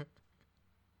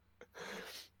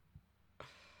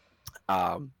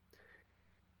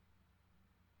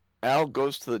 Al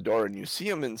goes to the door and you see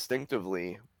him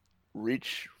instinctively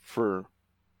reach for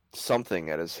something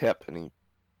at his hip, and he,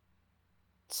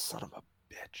 son of a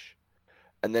bitch.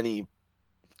 And then he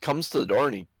comes to the door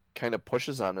and he kind of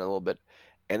pushes on it a little bit,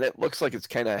 and it looks like it's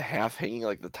kind of half hanging,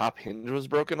 like the top hinge was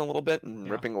broken a little bit and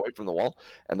ripping away from the wall,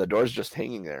 and the door's just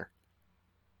hanging there.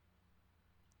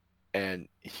 And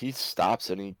he stops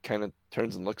and he kind of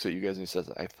turns and looks at you guys and he says,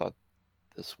 I thought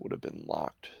this would have been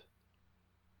locked.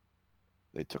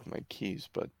 They took my keys,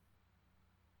 but it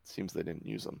seems they didn't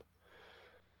use them.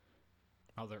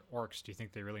 Oh, they're orcs. Do you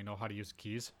think they really know how to use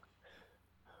keys?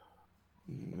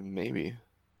 Maybe.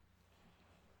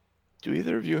 Do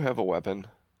either of you have a weapon?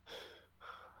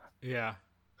 Yeah.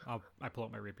 I pull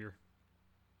out my rapier.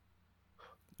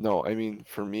 No, I mean,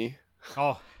 for me.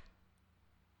 Oh.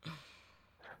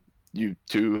 You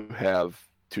 2 have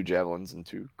 2 javelins and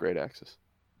 2 great axes.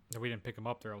 We didn't pick them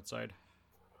up. They're outside.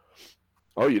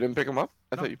 Oh, you didn't pick them up?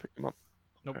 I No. thought you picked them up.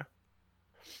 Nope. Okay.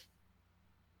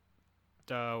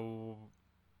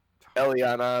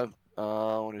 Eliana,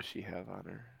 what does she have on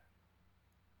her?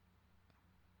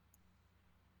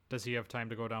 Does he have time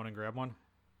to go down and grab one?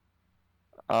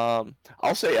 I'll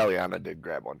say Eliana did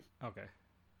grab one. Okay.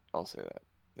 I'll say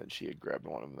that she had grabbed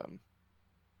one of them.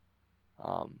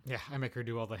 Yeah, I make her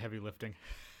do all the heavy lifting.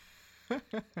 Well,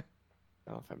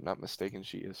 if I'm not mistaken,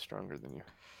 she is stronger than you.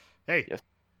 Hey. Yes.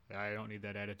 I don't need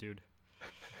that attitude.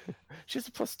 She's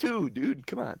a +2, dude.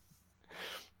 Come on.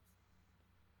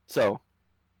 So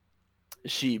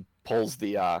she pulls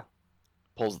the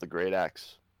great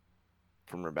axe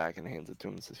from her back and hands it to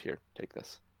him and says, "Here, take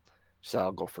this." She said,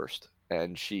 "I'll go first."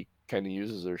 And she kind of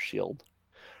uses her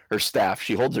staff.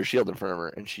 She holds her shield in front of her,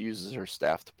 and she uses her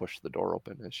staff to push the door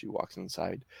open as she walks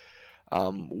inside.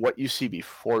 What you see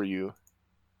before you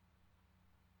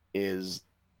is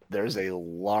there's a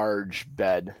large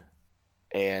bed,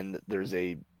 and there's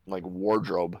a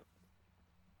wardrobe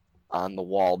on the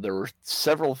wall. There were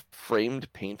several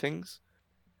framed paintings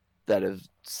that have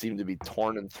seemed to be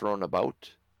torn and thrown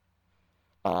about.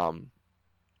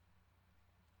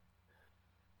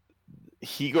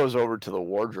 He goes over to the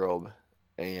wardrobe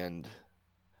and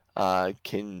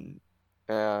can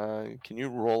you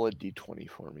roll a d20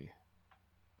 for me?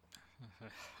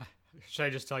 Should I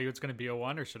just tell you it's going to be a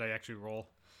 1, or should I actually roll?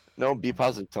 No, be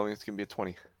positive. Tell me it's going to be a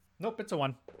 20. Nope, it's a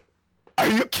 1. Are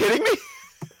you kidding me?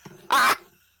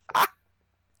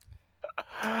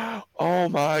 Oh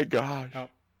my gosh. Oh,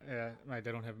 yeah, I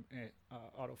don't have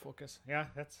autofocus. Yeah,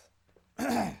 that's...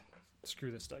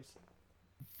 Screw this dice.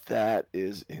 That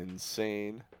is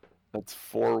insane. That's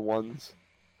 4 1s.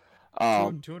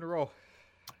 2 in a row.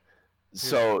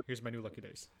 Here's my new lucky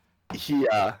dice. He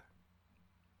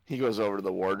goes over to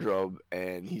the wardrobe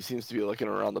and he seems to be looking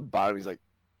around the bottom. He's like,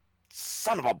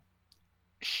 son of a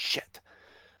shit.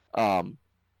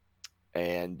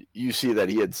 And you see that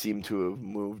he had seemed to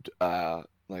have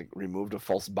removed a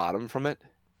false bottom from it.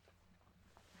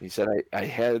 He said, I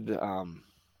had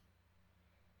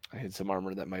some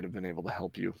armor that might have been able to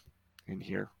help you in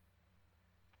here.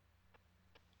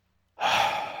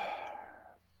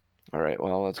 All right,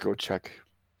 well, let's go check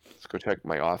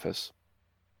my office.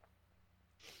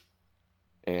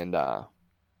 And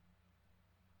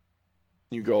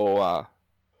You go.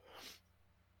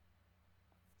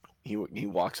 He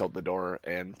walks out the door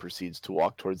and proceeds to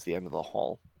walk towards the end of the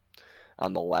hall.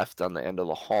 On the left, on the end of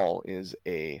the hall, is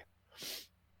a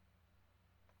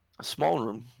small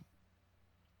room.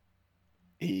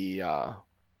 This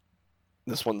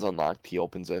one's unlocked. He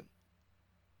opens it.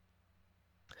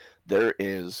 There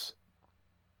is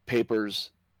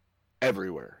papers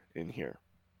everywhere in here.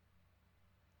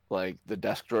 Like, the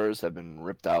desk drawers have been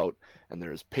ripped out, and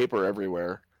there's paper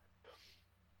everywhere,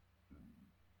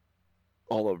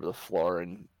 all over the floor.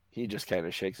 And he just kind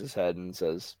of shakes his head and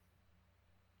says,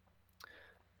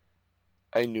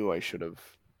 I knew I should have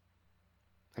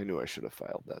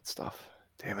filed that stuff.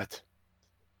 Damn it.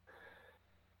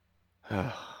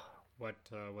 What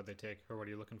would they take, or what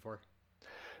are you looking for?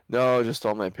 No, just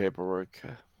all my paperwork.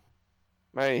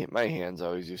 My hands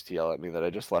always used to yell at me that I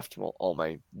just left all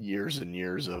my years and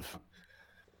years of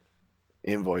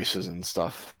invoices and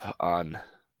stuff on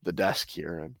the desk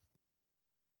here. And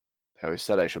I always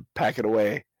said I should pack it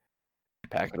away.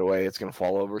 Pack it away. It's going to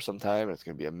fall over sometime. It's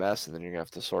going to be a mess, and then you're going to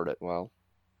have to sort it. Well,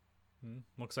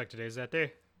 Looks like today's that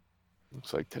day.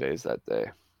 looks like today's that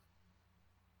day.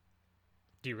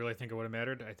 Do you really think it would have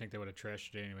mattered? I think they would have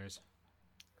trashed it anyways.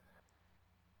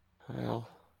 Well,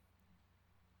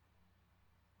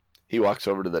 he walks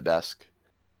over to the desk.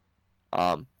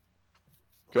 Go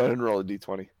ahead and roll a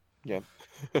d20. Yeah.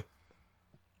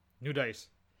 New dice.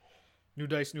 New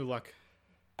dice, new luck.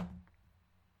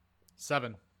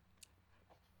 7.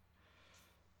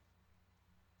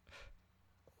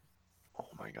 Oh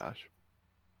my gosh.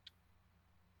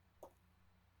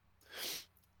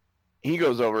 He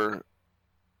goes over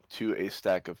to a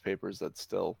stack of papers that's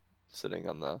still sitting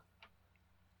on the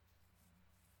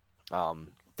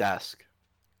desk.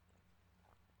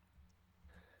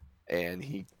 And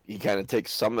he kind of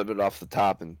takes some of it off the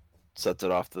top and sets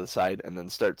it off to the side, and then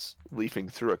starts leafing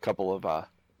through a couple of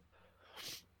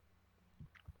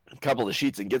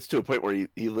sheets, and gets to a point where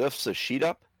he lifts a sheet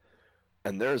up,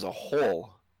 and there's a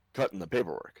hole cut in the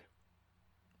paperwork.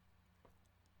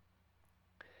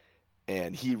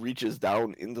 And he reaches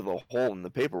down into the hole in the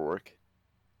paperwork,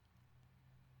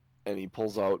 and he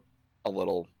pulls out a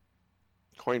little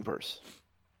coin purse.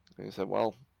 And he said,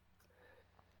 well,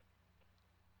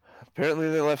 apparently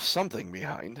they left something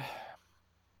behind.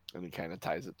 And he kind of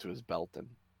ties it to his belt. And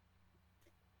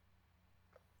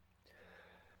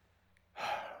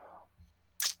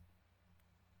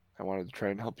I wanted to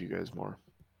try and help you guys more.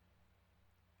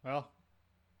 Well,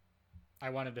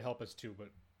 I wanted to help us too, but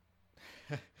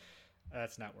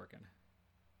that's not working.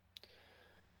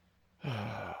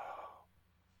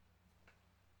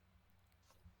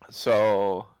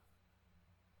 So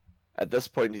at this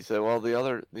point, he said, well, the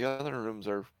other rooms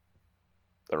are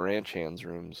the ranch hands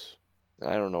rooms.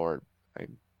 I don't know where. I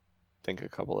think a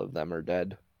couple of them are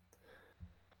dead.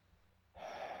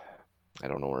 I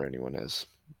don't know where anyone is.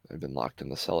 I've been locked in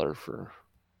the cellar for,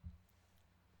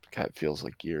 it feels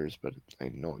like years, but I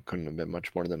know it couldn't have been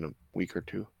much more than a week or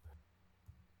two.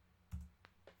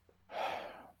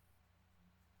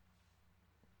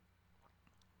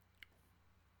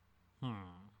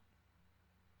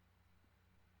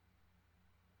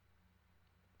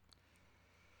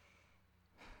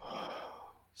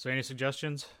 So, any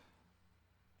suggestions?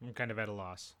 I'm kind of at a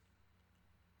loss.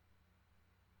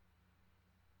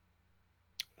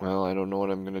 Well, I don't know what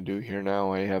I'm going to do here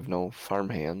now. I have no farm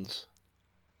hands.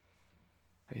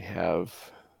 I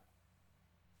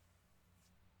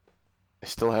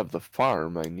still have the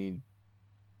farm. I need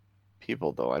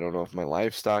people, though. I don't know if my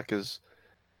livestock is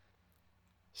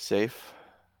safe.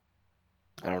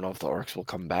 I don't know if the orcs will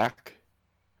come back.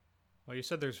 Well, you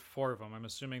said there's 4 of them. I'm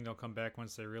assuming they'll come back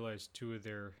once they realize 2 of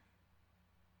their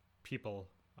people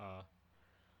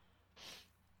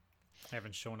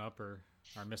haven't shown up or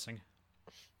are missing.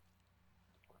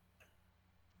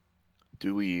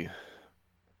 Do we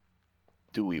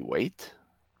wait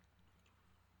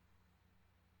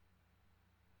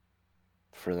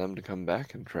for them to come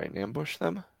back and try and ambush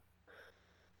them?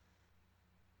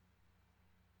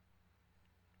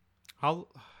 How?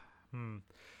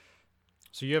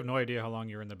 So you have no idea how long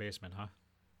you're in the basement, huh?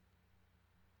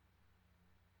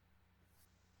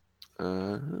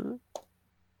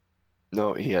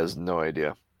 No, he has no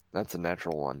idea. That's a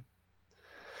natural one.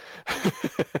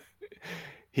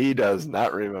 He does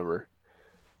not remember.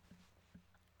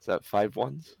 Is that 5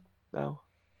 ones now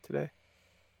today?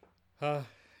 Yeah.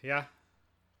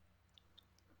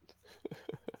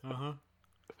 Uh-huh.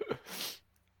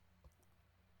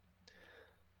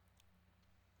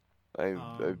 I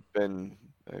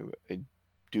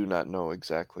do not know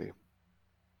exactly.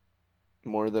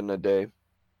 More than a day.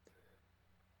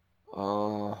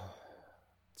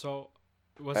 So,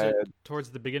 was I it towards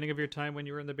the beginning of your time when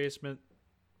you were in the basement,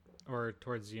 or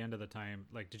towards the end of the time?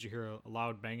 Like, did you hear a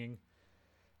loud banging?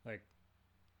 Like,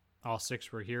 all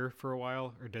six were here for a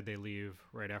while, or did they leave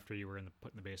right after you were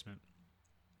put in the basement?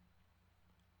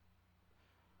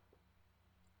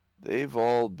 they've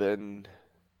all been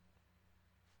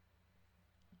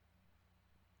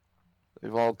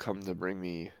they've all come to bring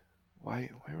me.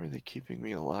 Why were they keeping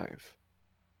me alive?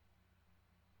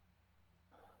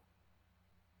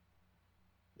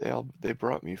 They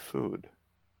brought me food.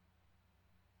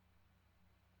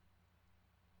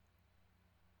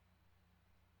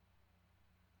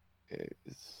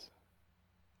 It's,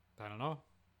 I don't know.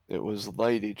 it was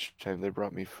light each time they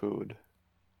brought me food.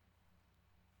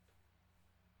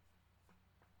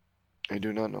 I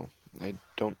do not know. I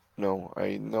don't know.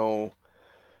 I know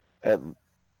at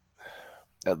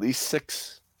at least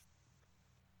 6.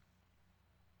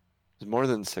 It's more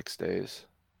than 6 days.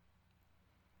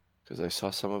 Because I saw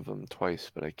some of them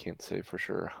twice, but I can't say for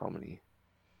sure how many.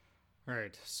 All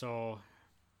right, so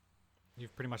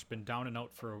you've pretty much been down and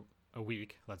out for a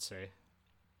week, let's say,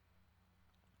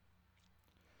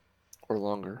 Or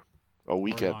longer. A or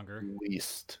week at longer.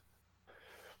 least.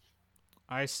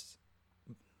 I s-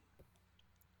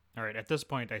 All right, at this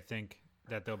point, I think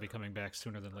that they'll be coming back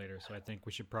sooner than later. So I think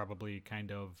we should probably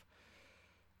kind of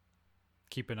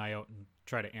keep an eye out and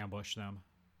try to ambush them.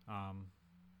 Um,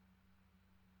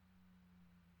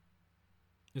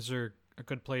 is there a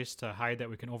good place to hide that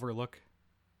we can overlook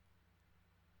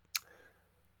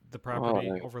the property,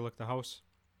 Oh, overlook the house?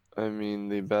 I mean,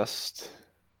 the best.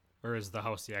 Or is the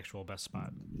house the actual best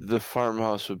spot? The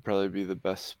farmhouse would probably be the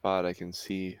best spot. I can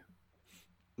see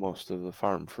most of the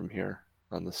farm from here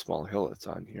on the small hill it's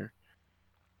on here.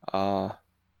 I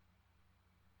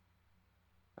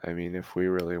mean, if we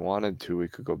really wanted to, we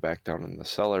could go back down in the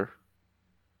cellar.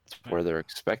 It's where they're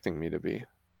expecting me to be.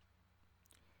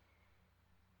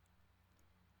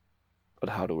 But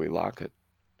how do we lock it?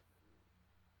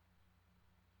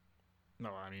 No,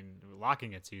 I mean,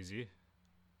 locking it's easy.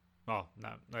 Well,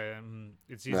 not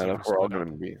it's easy Not if if we we're all split up.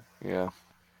 going to be. Yeah.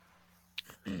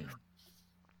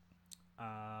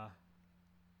 Uh,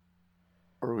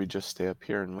 Or we just stay up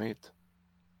here and wait.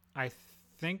 I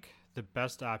think the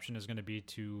best option is going to be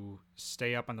to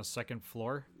stay up on the second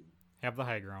floor, have the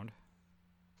high ground.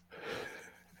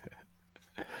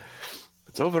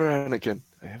 It's over, Anakin.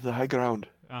 I have the high ground.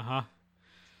 Uh huh.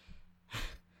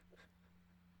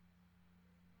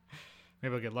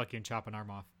 Maybe we'll get lucky and chop an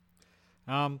arm off.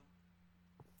 Have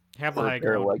the Or high a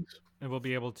pair of ground, legs. and we'll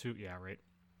be able to. Yeah, right.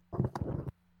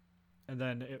 And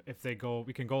then if they go,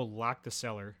 we can go lock the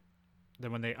cellar.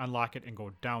 Then when they unlock it and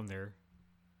go down there,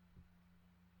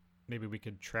 maybe we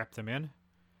could trap them in,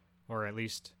 or at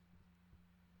least,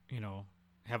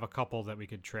 have a couple that we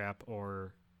could trap,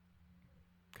 or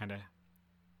kind of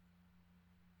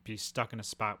be stuck in a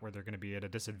spot where they're going to be at a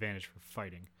disadvantage for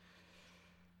fighting.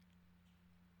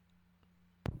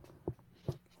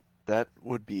 That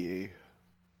would be a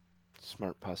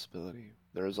smart possibility.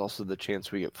 There is also the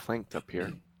chance we get flanked up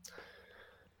here.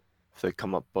 If they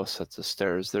come up both sets of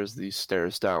stairs, there's these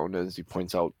stairs down, as he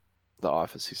points out the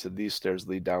office. He said these stairs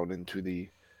lead down into the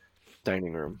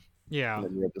dining room. Yeah, And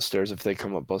then we have the stairs. If they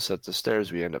come up both sets of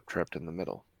stairs, we end up trapped in the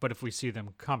middle. but if we see them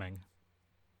coming,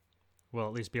 we'll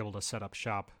at least be able to set up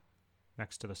shop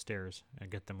next to the stairs and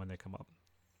get them when they come up.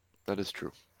 That is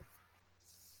true.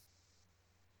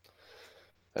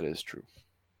 That is true.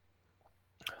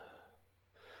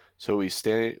 So we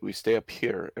stay up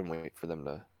here and wait for them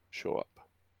to show up.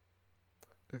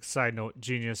 Side note,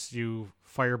 genius, you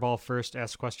fireball first,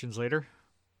 ask questions later.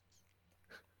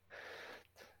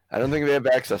 I don't think they have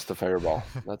access to Fireball.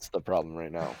 That's the problem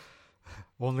right now.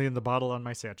 Only in the bottle on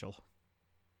my satchel.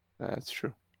 That's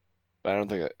true. But I don't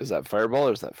think is that Fireball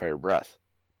or is that Fire Breath?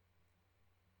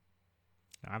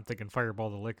 I'm thinking fireball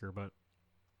the liquor, but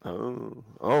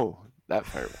Oh, that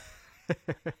Fireball.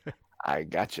 I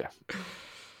gotcha.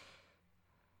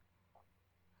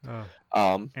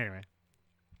 Anyway,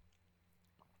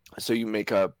 So you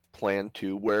make a plan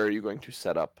to where are you going to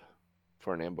set up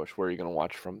for an ambush? Where are you going to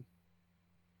watch from?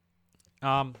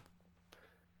 I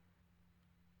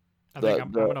think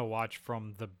I'm gonna watch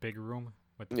from the big room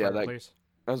with the fireplace.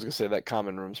 I was gonna say that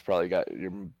common room's probably got your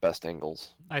best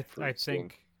angles. I seeing.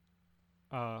 think,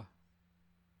 I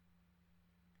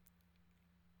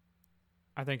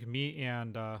think me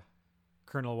and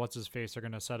Colonel What's His Face are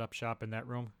gonna set up shop in that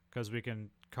room because we can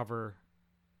cover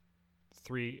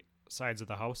 3 sides of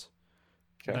the house.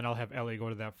 Okay. Then I'll have Ellie go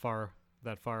to that far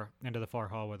end of the far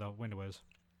hall where the window is.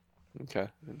 Okay,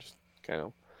 and just kind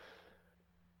of.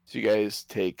 So you guys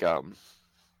take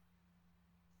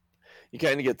You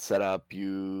kind of get set up.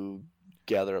 You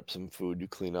gather up some food. You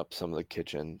clean up some of the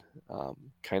kitchen.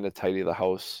 Kind of tidy the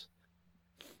house.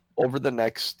 Over the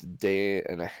next day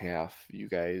and a half, you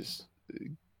guys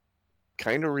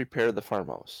kind of repair the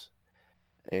farmhouse,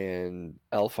 and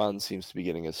Alphonse seems to be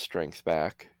getting his strength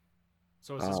back.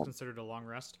 So is this considered a long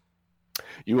rest?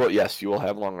 You will, yes, you will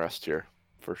have long rest here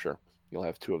for sure. You'll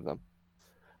have 2 of them.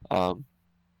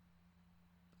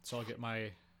 So I'll get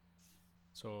my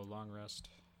long rest.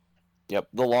 Yep,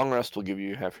 the long rest will give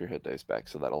you half your hit dice back,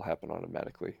 so that'll happen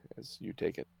automatically as you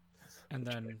take it. And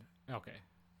then okay,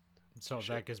 so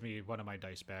that gives me one of my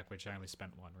dice back, which I only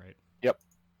spent 1, right? Yep.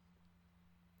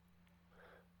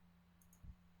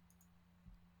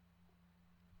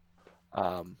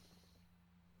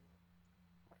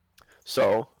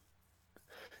 So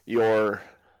your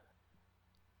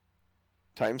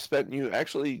time spent, you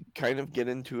actually kind of get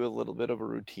into a little bit of a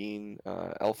routine.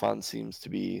 Alphonse seems to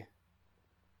be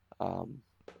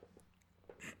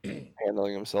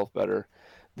handling himself better.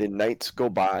 The nights go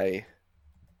by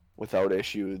without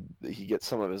issue. He gets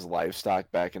some of his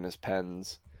livestock back in his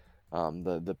pens.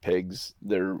 The pigs,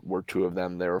 there were 2 of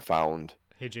them. They were found.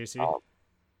 Hey, JC.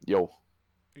 Yo.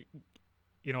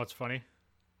 You know what's funny?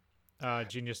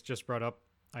 Genius just brought up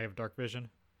I have dark vision.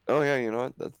 Oh yeah, you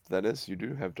know what? That is, you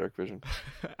do have dark vision.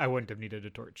 I wouldn't have needed a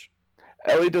torch.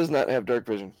 Ellie does not have dark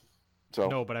vision. So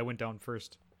no, but I went down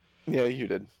first. Yeah, you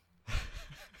did.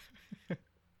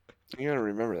 You gotta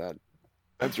remember that.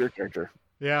 That's your character.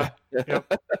 Yeah.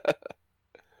 Yep.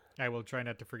 I will try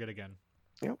not to forget again.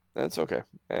 Yep, that's okay.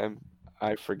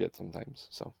 I forget sometimes.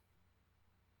 So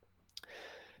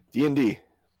D&D.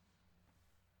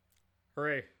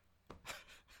 Hooray.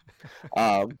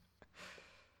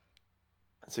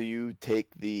 So you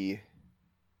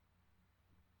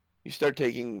start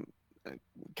taking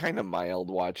kind of mild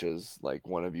watches. Like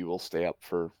one of you will stay up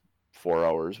for 4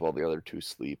 hours while the other 2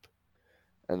 sleep,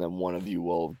 and then one of you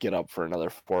will get up for another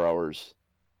 4 hours.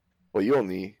 Well,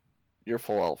 you're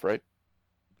full elf, right?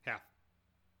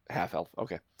 Half elf.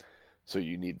 Okay, so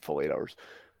you need full 8 hours.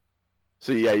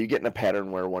 So yeah, you get in a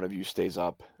pattern where one of you stays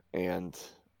up and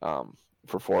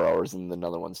for 4 hours, and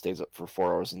another one stays up for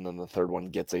 4 hours, and then the third one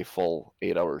gets a full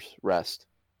 8 hours rest.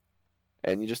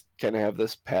 And you just kind of have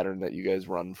this pattern that you guys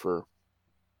run for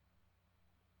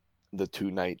the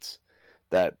 2 nights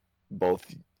that both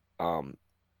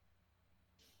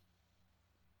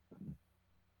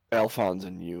Alphonse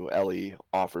and you, Ellie,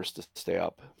 offers to stay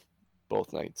up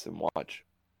both nights and watch.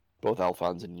 Both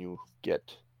Alphonse and you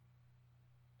get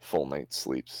full night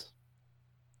sleeps.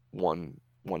 One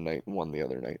night, one the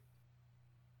other night.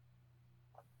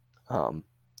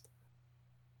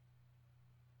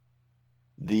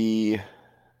 The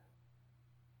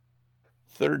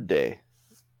third day,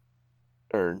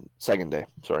 or second day,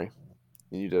 sorry,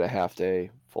 you did a half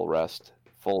day, full rest,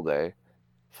 full day,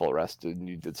 full rest, and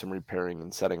you did some repairing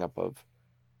and setting up of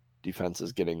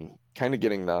defenses, getting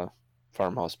the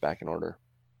farmhouse back in order.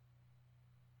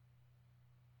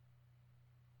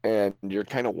 And you're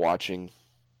kind of watching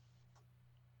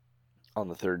on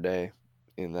the third day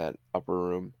in that upper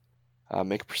room.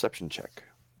 Make a perception check.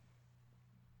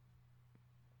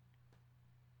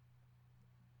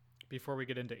 Before we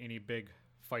get into any big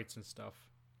fights and stuff,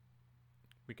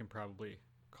 we can probably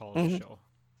call it a show.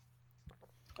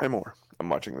 I'm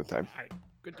watching the time. All right,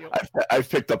 good deal. I've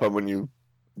picked up on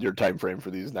your time frame for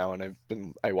these now, and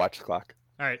I watch the clock.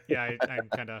 All right, yeah, I'm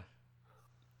kind of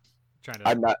trying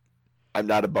to. I'm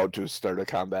not about to start a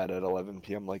combat at 11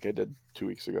 p.m. like I did 2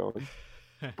 weeks ago.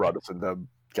 And brought us into,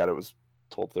 God, it was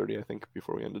 12:30, I think,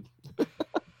 before we ended.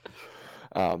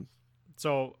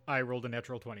 So I rolled a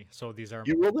natural 20. So these are...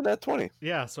 You rolled a nat 20.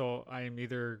 Yeah, so I'm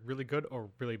either really good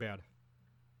or really bad.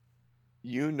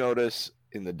 You notice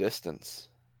in the distance,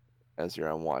 as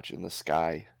you're on watch in the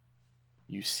sky,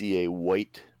 you see a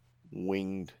white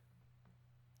winged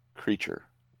creature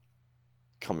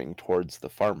coming towards the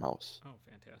farmhouse. Oh,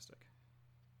 fantastic.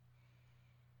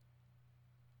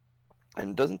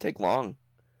 And it doesn't take long.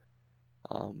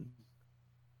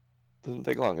 Doesn't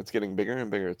take long. It's getting bigger and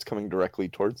bigger. It's coming directly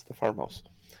towards the farmhouse.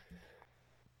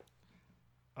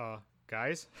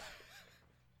 Guys?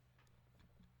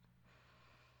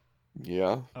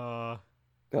 Yeah.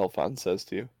 Alphonse says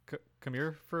to you. Come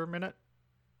here for a minute.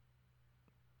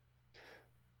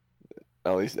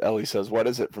 Ellie says, "What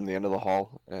is it?" from the end of the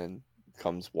hall, and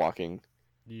comes walking.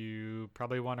 You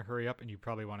probably want to hurry up, and you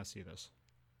probably want to see this.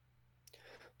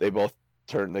 They both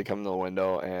turn. They come to the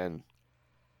window, and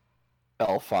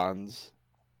Alphonse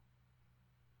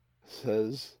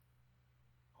says,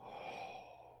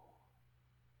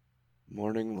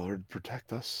 "Morning, Lord,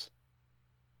 protect us."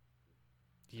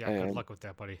 Yeah, good luck with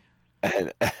that, buddy.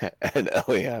 And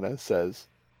Eliana says,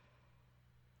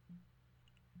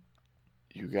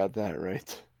 "You got that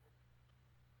right."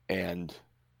 And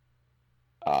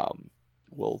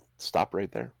we'll stop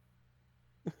right there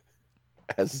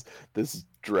as this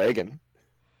dragon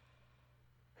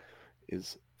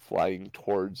is flying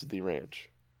towards the ranch.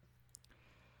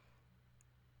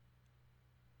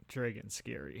 Dragon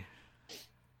scary.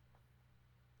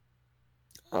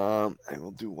 I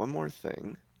will do one more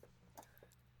thing.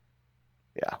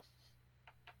 Yeah.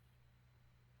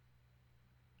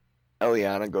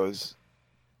 Eliana goes,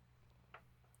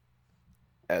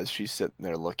 as she's sitting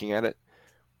there looking at it,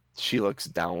 she looks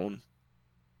down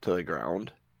to the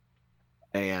ground,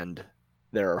 and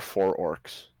there are 4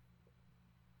 orcs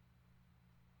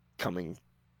coming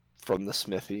from the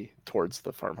smithy towards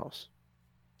the farmhouse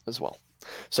as well.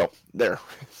 So there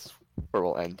is where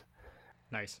we'll end.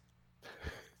 Nice.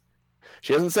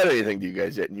 She hasn't said anything to you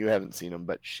guys yet, and you haven't seen them,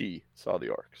 but she saw the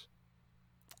orcs.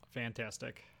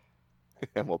 Fantastic.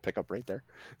 And we'll pick up right there.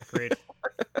 Great.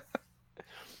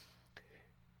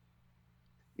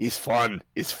 He's fun.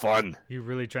 He's fun. You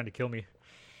really trying to kill me?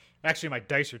 Actually, my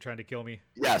dice are trying to kill me.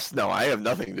 Yes, no, I have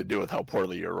nothing to do with how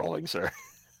poorly you're rolling, sir.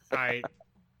 I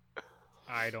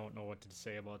don't know what to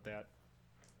say about that.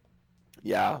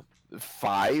 Yeah,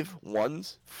 5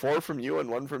 ones, 4 from you and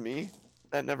 1 from me.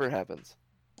 That never happens.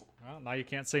 Well, now you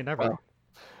can't say never. Well,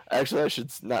 actually, I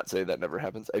should not say that never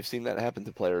happens. I've seen that happen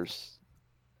to players.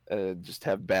 Just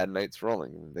have bad nights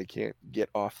rolling. They can't get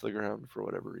off the ground for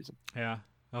whatever reason. Yeah.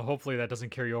 Well, hopefully that doesn't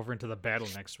carry over into the battle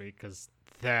next week, because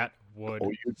that would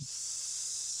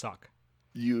suck.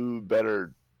 You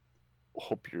better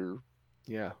hope you're...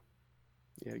 Yeah,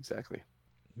 exactly.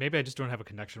 Maybe I just don't have a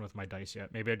connection with my dice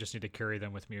yet. Maybe I just need to carry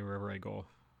them with me wherever I go.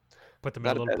 Put them in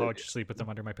Not a a little bad pouch, idea. sleep with them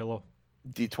under my pillow.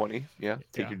 D20, yeah.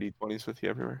 Take Yeah. your D20s with you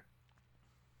everywhere.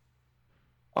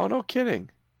 Oh, no kidding.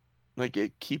 Like,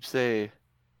 it keeps the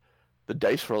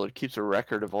dice roller keeps a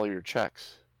record of all your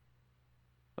checks.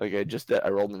 Like, I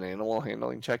rolled an animal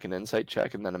handling check, an insight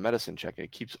check, and then a medicine check.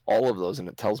 It keeps all of those, and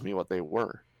it tells me what they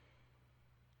were.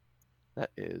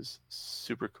 That is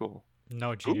super cool.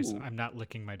 No, genius. Ooh. I'm not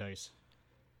licking my dice.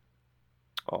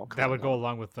 Oh, come That on would now. go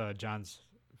along with John's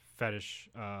fetish.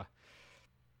 The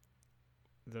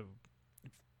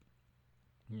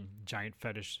giant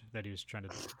fetish that he was trying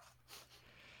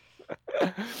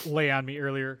to lay on me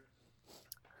earlier.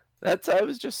 I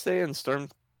was just saying, Storm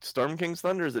King's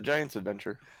Thunder is a Giants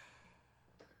adventure.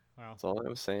 Wow. That's all I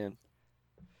was saying.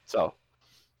 So,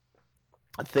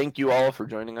 thank you all for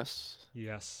joining us.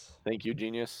 Yes. Thank you,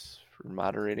 Genius, for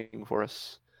moderating for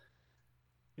us.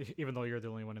 Even though you're the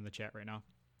only one in the chat right now.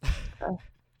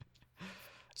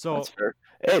 So That's fair.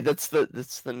 Hey, that's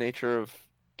the nature of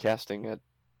casting at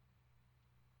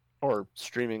or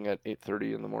streaming at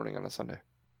 8:30 in the morning on a Sunday.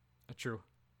 true.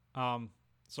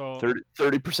 So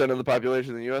 30% of the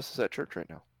population in the U.S. is at church right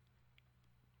now.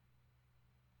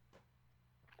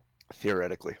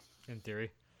 Theoretically. in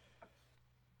theory.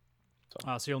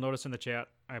 So you'll notice in the chat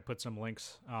I put some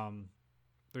links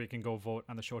where you can go vote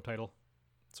on the show title.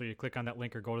 So you click on that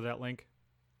link or go to that link.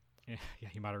 Yeah,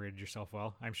 you moderated yourself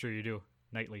well. I'm sure you do.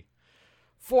 Nightly.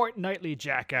 Fortnightly,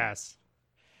 jackass.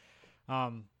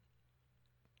 So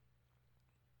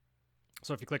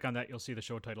if you click on that, you'll see the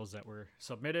show titles that were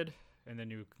submitted, and then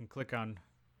you can click on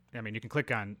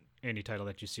any title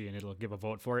that you see, and it'll give a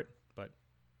vote for it. But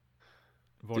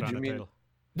vote on the title.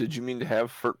 Did you mean to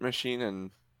have FERT machine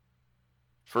and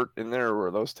FERT in there, or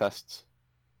were those tests?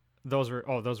 Those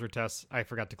were tests. I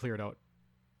forgot to clear it out.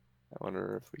 I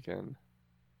wonder if we can.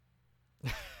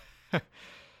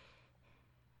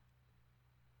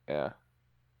 Yeah.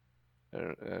 I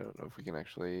don't know if we can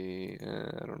actually.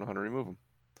 I don't know how to remove them.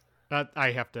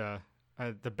 I have to.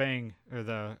 The bang or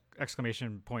the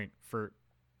exclamation point for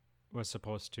was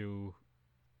supposed to.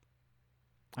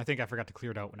 I think I forgot to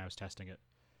clear it out when I was testing it.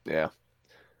 Yeah.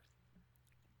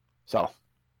 So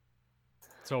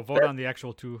vote on the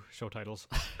actual 2 show titles.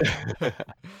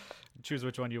 Choose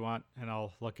which one you want, and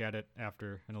I'll look at it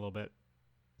after in a little bit.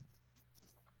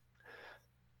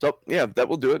 So yeah, that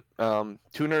will do it.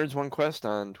 2 Nerds 1 Quest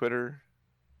on Twitter.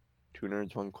 2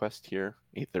 Nerds 1 Quest here,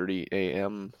 8:30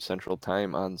 a.m. Central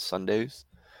Time on Sundays.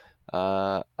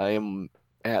 I am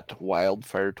at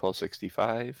Wildfire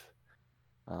 1265.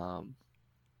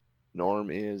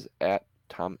 Norm is at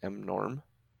Tom M Norm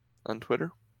on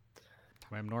Twitter.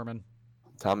 Tom M Norman.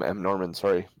 Tom M Norman,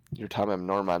 sorry, you're Tom M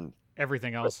Norm on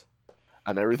Everything else.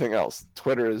 On everything else.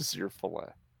 Twitter is your full.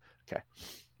 Okay.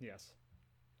 Yes.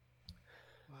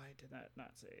 Why did that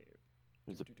not say?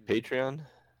 There's a Patreon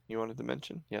you wanted to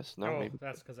mention? Yes. No. Oh, maybe.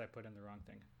 that's because I put in the wrong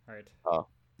thing. All right. Oh.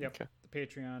 Yep. Okay. The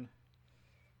Patreon.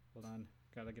 Hold on.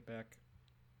 Gotta get back.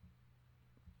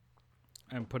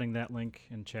 I'm putting that link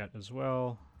in chat as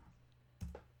well.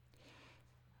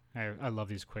 I love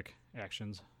these quick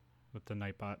actions with the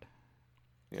Nightbot.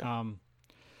 Yeah.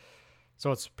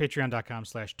 So it's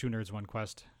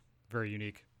patreon.com/2nerds1quest. Very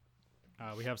unique.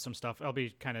 We have some stuff. I'll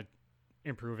be kind of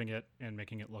improving it and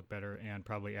making it look better and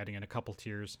probably adding in a couple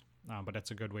tiers. But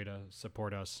that's a good way to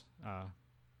support us.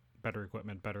 Better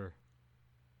equipment, better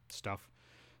stuff.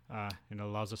 And it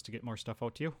allows us to get more stuff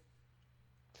out to you.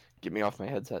 Get me off my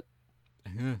headset.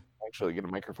 Actually get a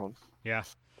microphone. Yeah.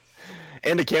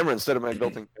 And a camera instead of my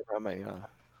built-in camera on my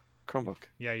Chromebook.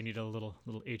 Yeah, you need a little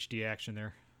HD action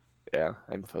there. Yeah,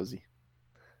 I'm fuzzy.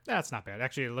 That's not bad.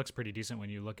 Actually, it looks pretty decent when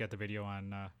you look at the video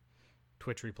on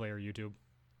Twitch Replay or YouTube.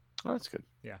 Oh, that's good.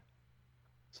 Yeah.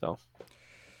 So.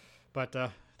 But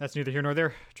that's neither here nor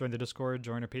there. Join the Discord,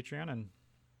 join our Patreon, and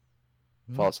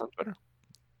follow us on Twitter.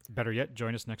 Better yet,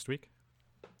 join us next week.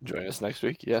 Join us next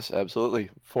week. Yes, absolutely.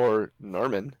 For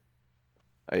Norman,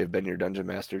 I have been your Dungeon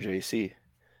Master, JC.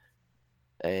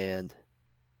 And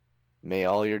may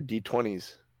all your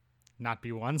D20s not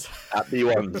be ones. Not be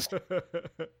ones.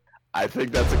 I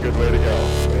think that's a good way to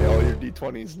go. May all your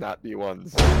D20s not be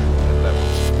ones. And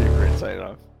that would be a great sign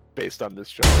off based on this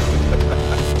show. See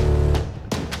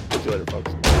you later,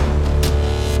 folks.